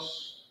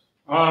us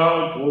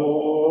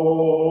adore.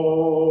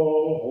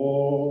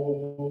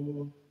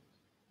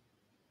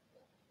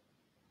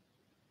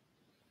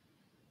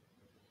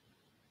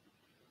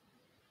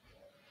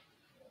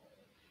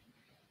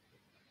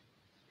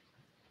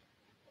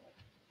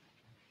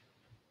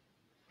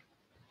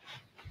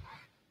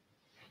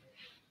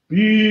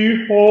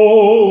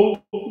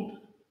 Behold,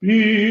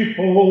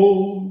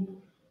 behold,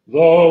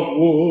 the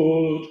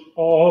wood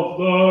of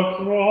the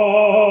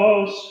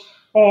cross,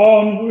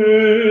 on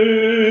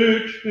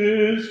which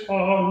is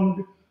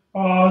hung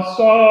our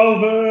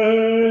salvation.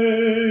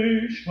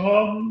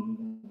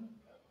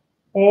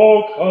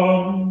 Oh,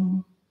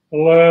 come,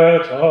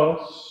 let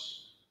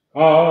us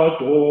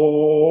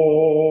adore.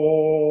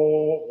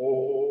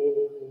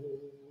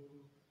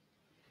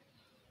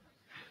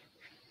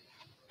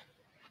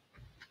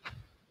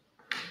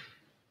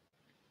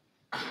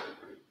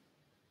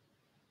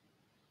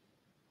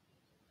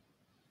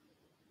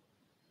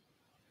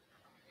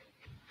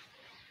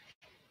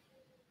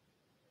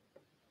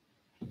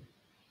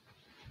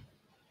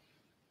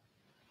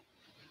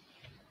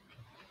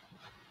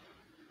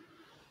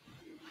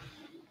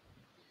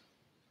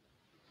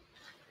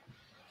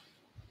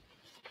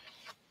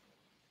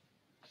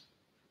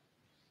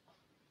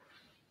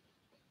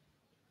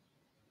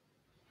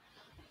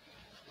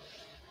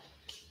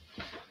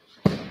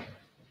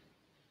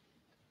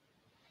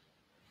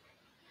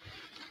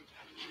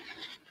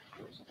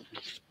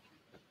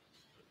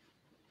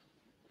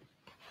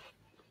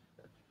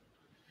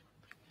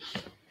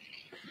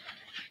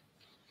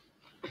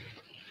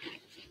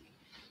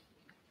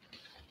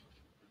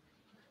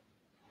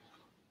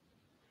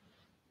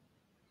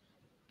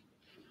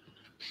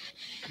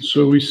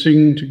 So we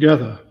sing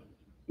together,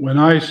 when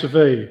I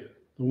survey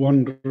the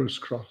wondrous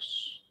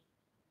cross.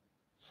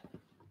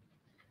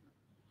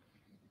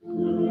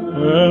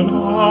 When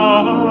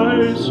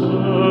I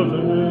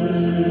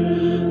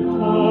survey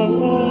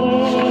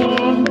the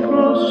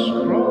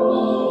wondrous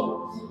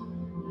cross,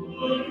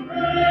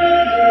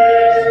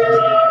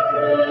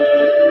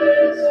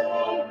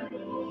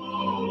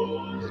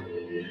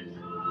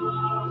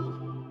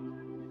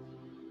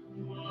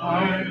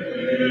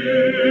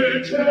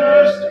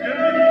 richest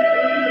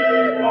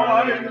gain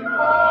like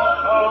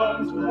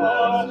crowns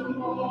was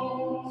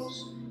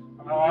lost,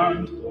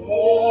 and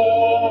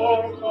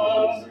for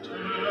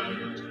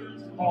content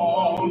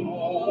on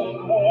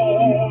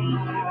all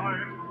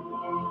my mind.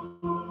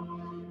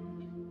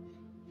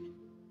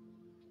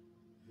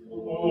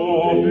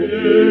 For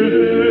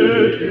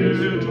it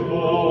is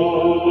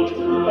not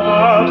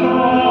that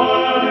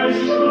I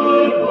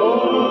should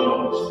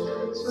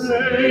boast,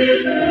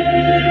 save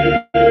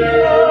in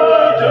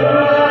the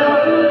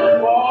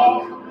death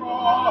of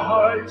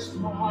Christ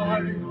my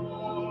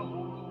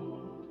Lord.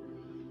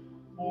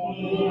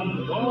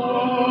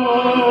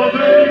 Although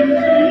they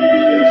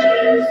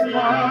things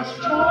that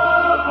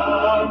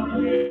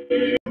charm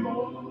me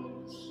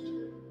most,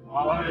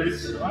 I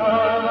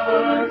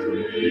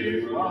sacrifice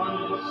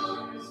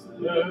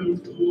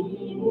them to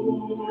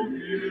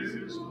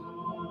His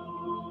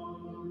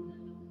love.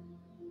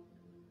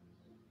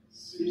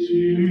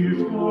 See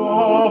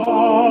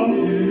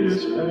from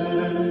His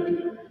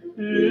head,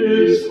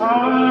 His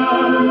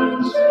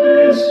hands,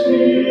 His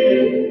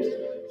feet,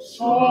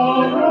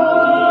 sorrow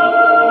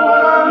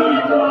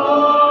and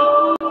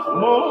love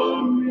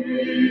for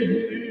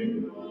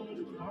me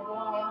not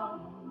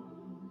crown.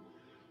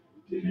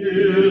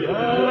 Did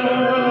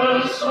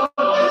e'er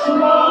such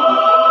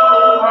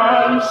love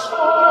and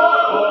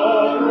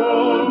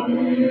sorrow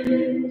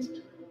meet,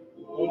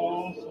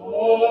 all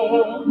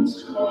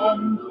thorns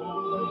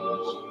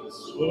composed,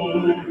 so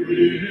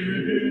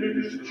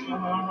rich and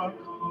calm.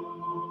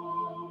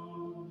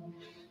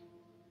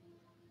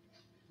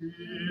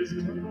 His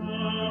guiding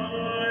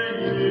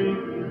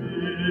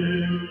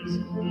rays,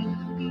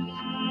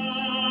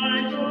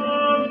 like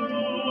a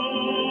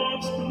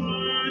God's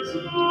birds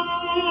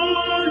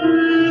are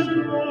His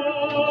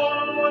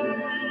body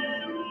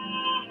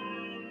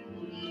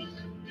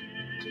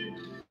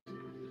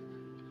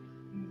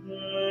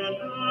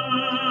that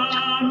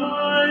am I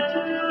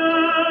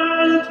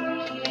dead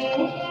to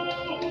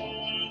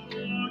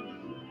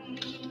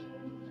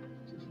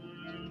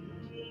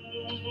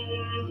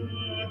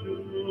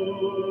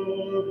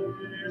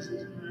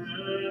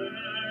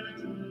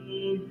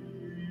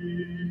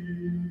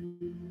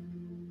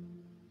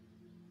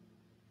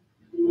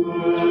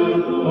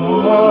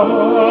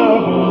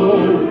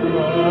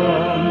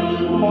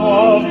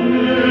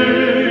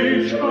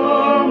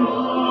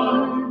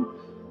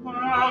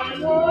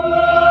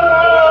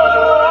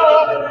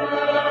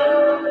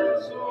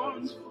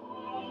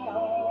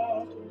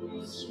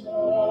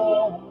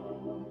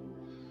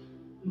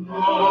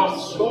not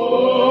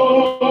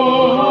so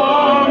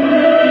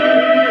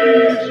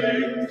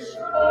amazing,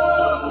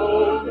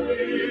 so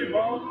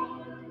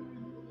divine,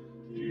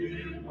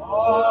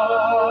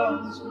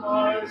 demands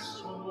my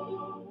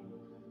soul,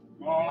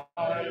 my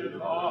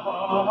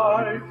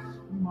life,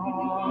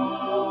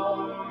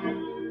 my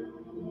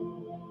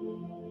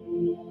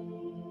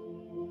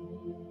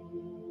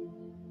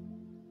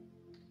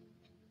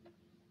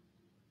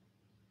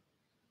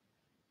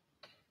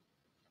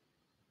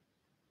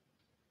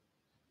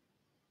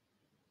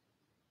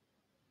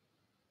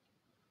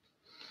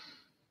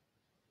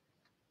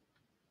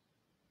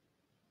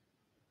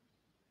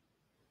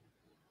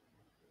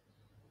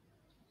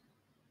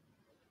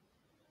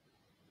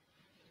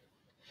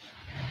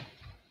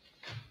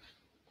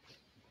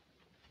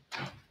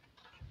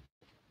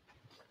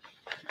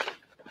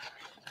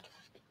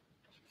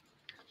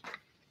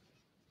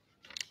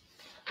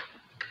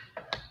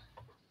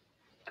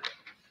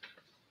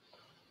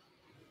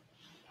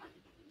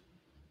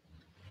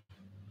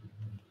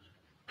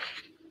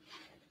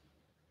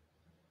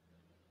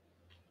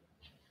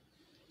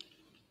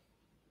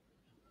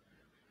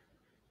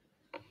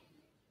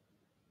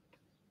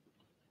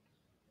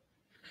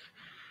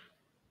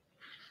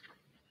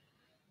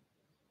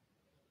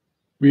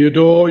We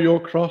adore your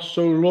cross,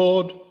 O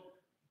Lord.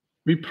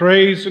 We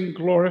praise and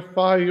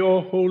glorify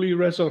your holy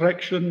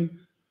resurrection.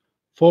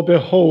 For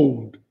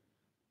behold,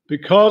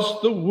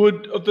 because the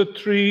wood of the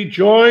tree,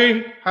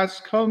 joy has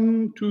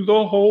come to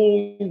the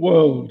whole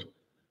world.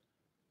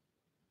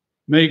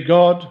 May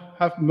God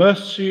have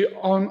mercy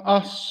on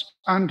us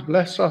and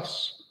bless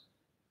us.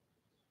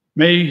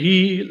 May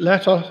He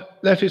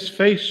let His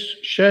face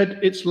shed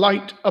its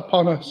light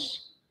upon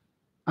us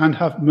and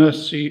have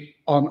mercy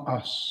on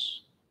us.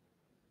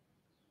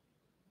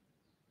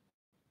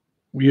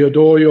 We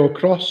adore your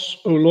cross,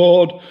 O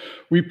Lord.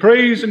 We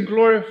praise and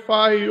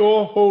glorify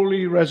your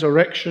holy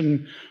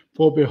resurrection.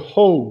 For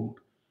behold,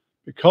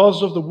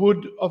 because of the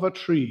wood of a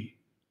tree,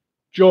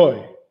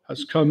 joy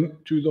has come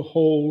to the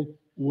whole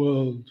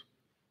world.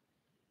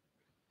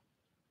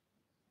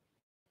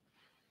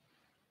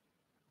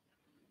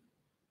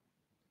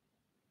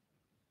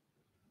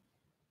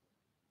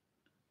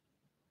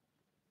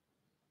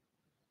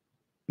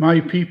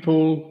 My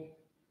people,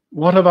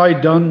 what have I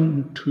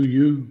done to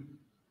you?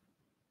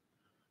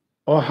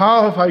 Or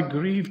how have I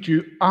grieved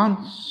you?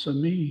 Answer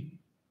me.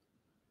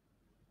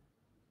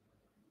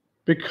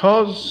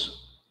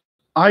 Because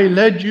I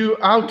led you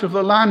out of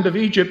the land of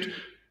Egypt,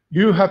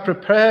 you have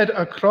prepared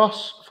a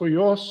cross for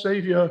your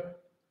Savior.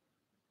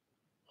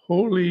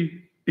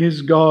 Holy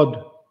is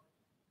God,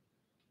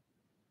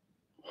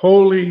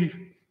 holy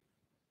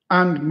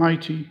and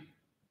mighty,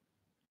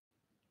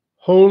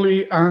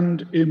 holy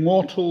and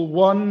immortal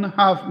one,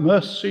 have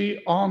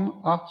mercy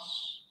on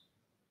us.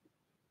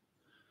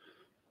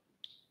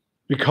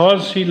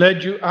 Because he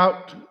led you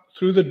out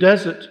through the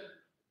desert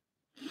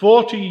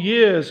 40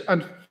 years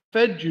and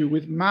fed you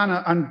with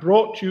manna and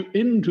brought you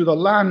into the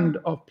land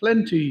of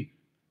plenty,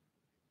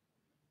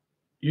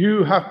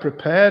 you have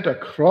prepared a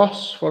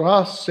cross for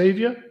our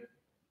Savior.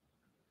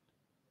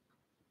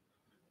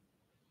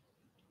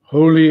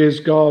 Holy is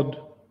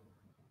God,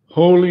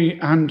 holy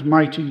and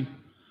mighty,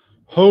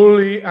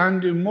 holy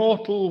and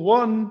immortal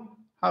one,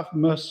 have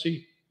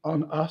mercy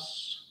on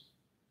us.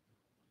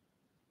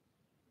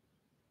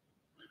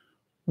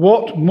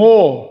 What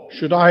more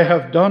should I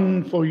have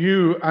done for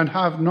you and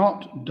have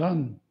not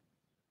done?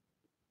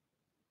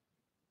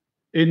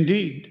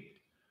 Indeed,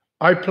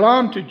 I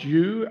planted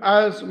you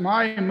as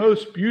my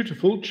most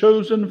beautiful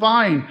chosen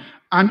vine,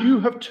 and you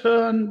have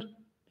turned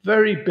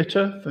very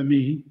bitter for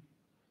me.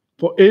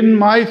 For in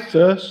my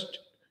thirst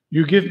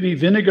you give me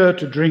vinegar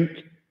to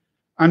drink,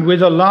 and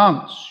with a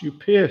lance you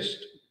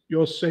pierced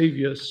your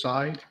Saviour's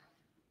side.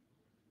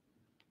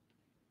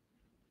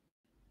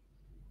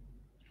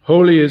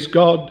 Holy is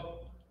God,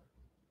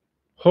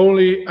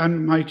 holy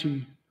and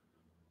mighty,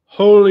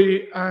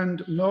 holy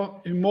and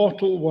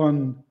immortal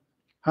one,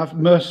 have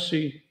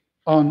mercy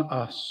on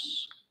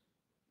us.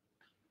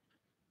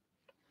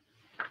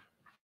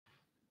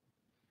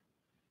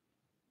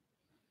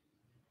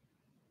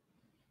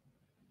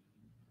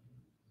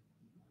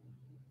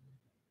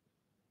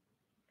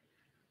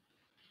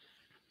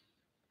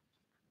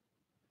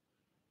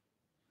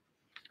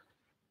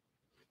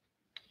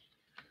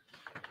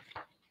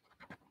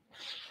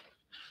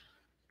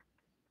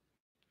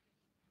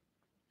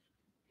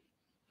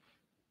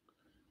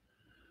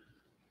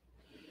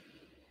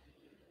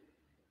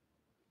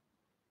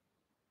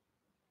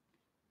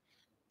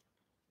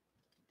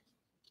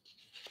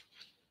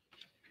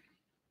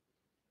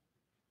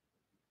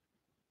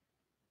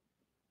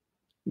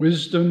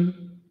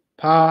 Wisdom,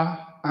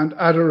 power, and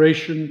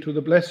adoration to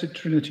the Blessed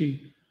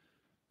Trinity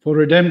for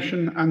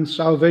redemption and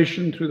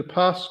salvation through the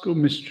Paschal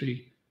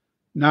mystery,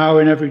 now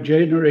in every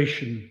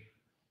generation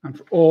and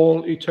for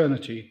all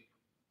eternity.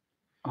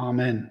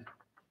 Amen.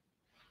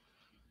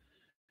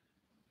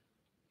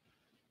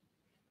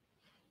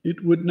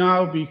 It would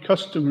now be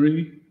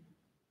customary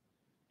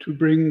to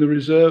bring the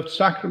reserved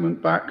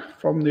sacrament back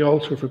from the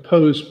altar of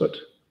repose, but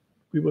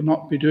we will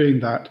not be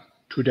doing that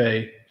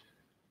today.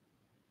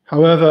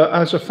 However,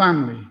 as a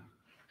family,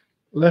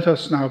 let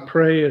us now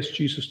pray as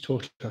Jesus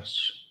taught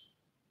us.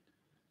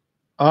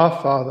 Our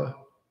Father,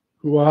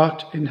 who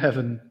art in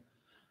heaven,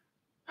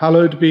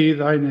 hallowed be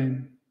thy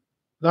name.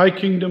 Thy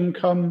kingdom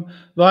come,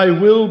 thy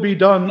will be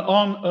done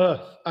on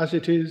earth as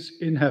it is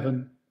in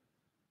heaven.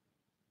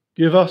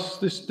 Give us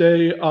this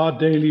day our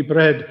daily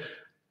bread,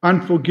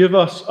 and forgive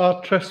us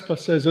our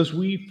trespasses as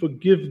we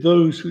forgive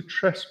those who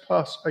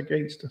trespass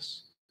against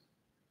us.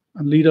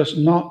 And lead us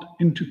not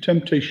into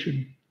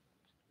temptation,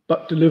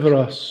 but deliver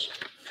us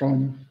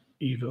from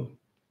evil.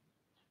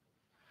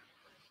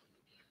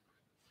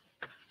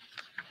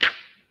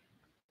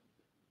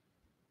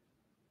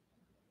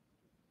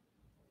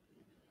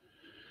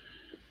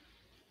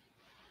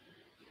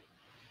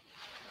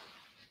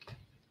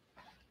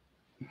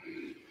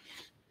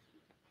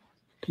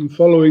 And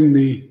following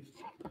the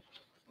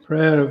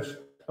prayer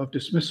of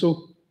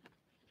dismissal,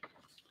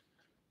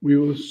 we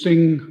will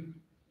sing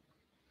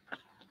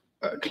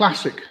a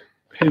classic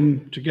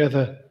hymn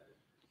together,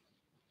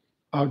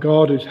 Our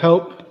God is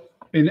Help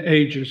in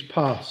Ages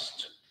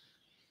Past.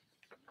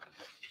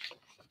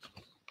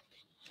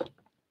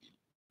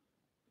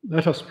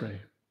 Let us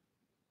pray.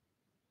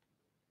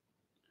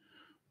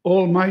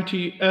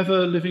 Almighty,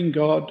 ever-living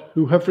God,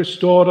 who have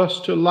restored us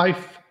to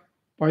life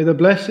by the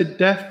blessed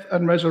death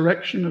and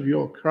resurrection of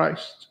your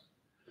Christ,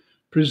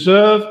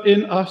 preserve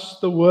in us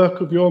the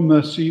work of your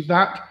mercy,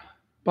 that,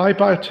 by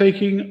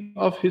partaking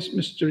of his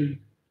mystery,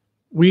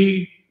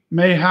 we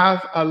may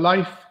have a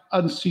life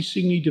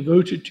unceasingly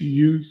devoted to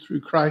you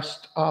through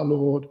Christ our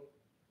Lord.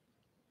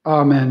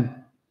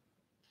 Amen.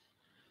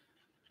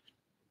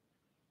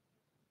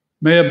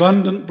 May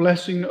abundant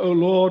blessing, O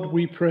Lord,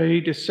 we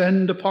pray,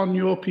 descend upon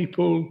your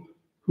people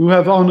who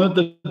have honored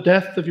the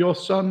death of your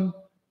Son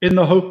in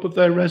the hope of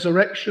their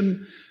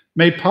resurrection.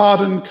 May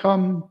pardon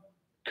come,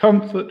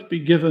 comfort be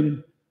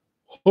given,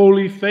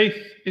 holy faith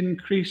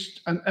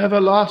increased, and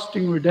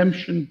everlasting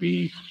redemption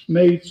be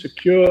made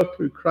secure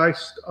through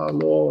Christ our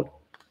Lord.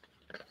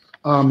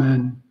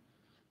 Amen.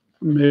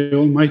 May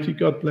Almighty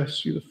God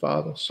bless you, the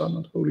Father, Son,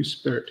 and Holy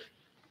Spirit.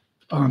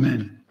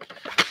 Amen.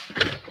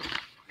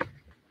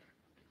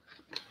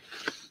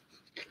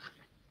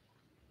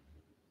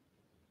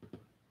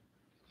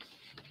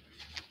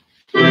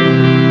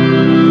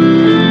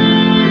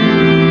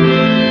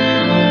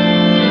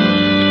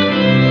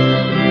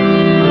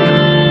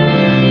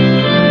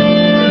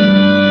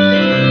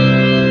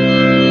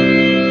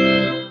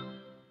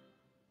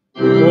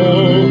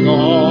 O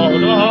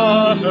God,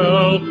 our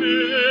help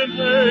in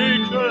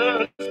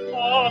ages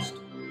past,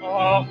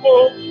 our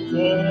hope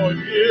for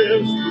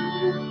years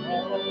to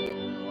come.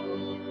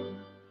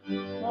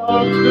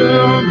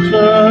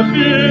 Tempted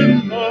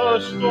in the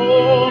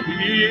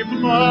stormy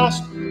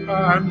blast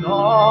and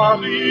our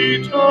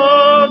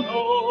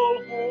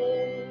eternal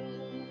home.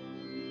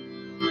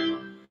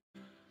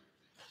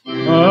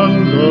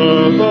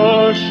 Under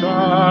the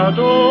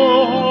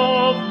shadow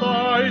of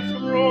thy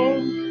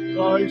throne,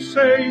 thy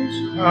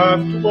saints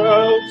have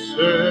dwelt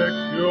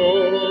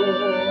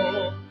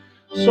secure.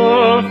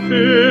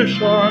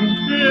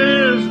 Sufficient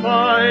is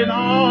thine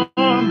arm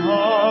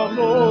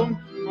alone,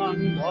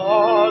 and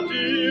our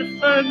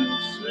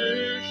defense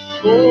is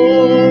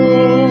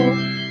sure.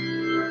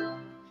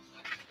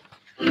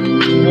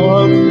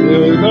 But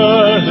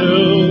the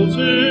hills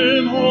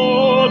in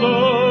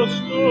order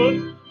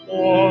stood,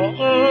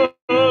 for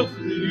earth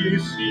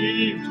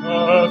received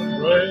her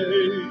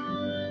freight.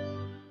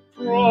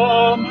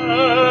 From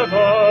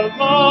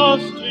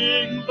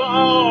everlasting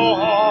thou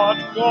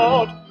art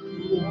God,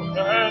 who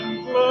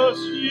endless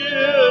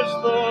years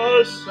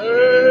the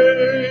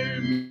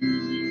same.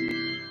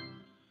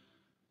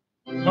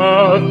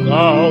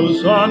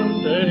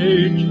 1,000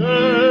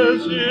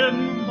 ages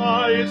in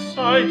thy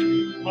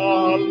sight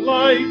are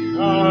like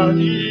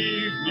an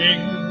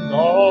evening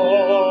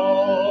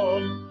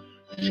dawn.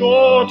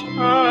 Short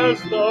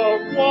as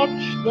the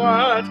watch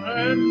that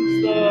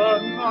ends the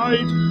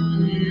night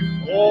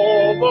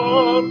before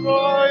the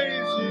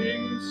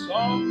rising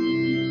sun.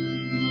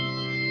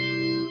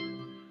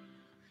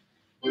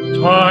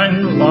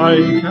 Time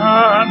like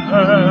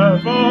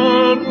an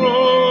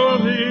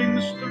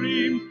ever-rolling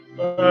stream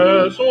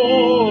bears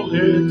all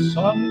its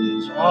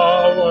sons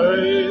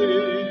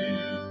away.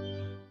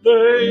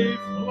 They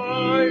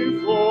fly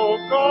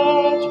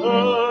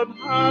forgotten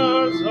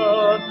as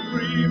a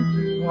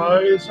dream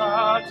lies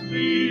at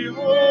the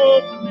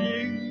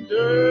opening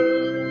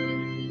day.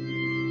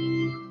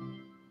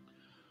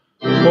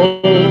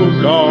 O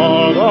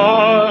God,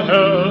 our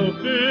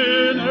help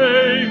in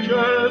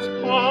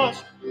ages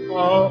past,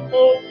 our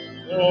hope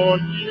for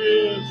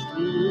years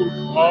to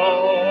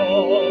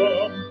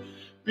come.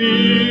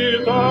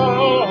 Be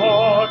thou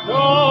our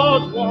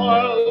God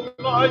while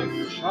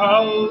life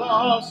shall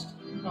last,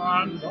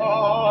 and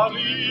our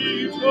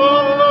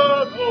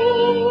eternal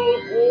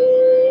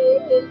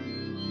home.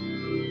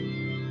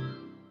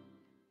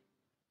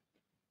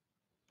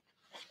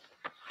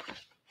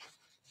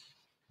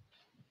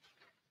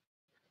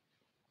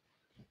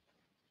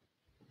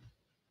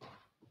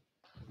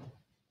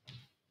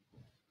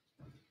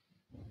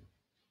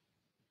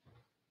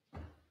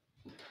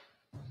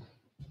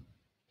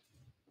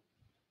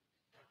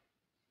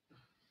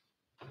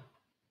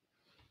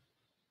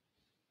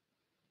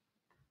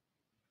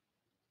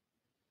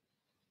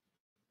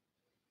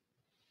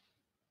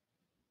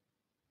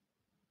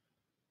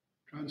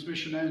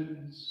 Transmission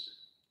ends.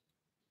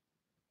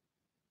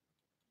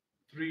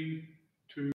 3,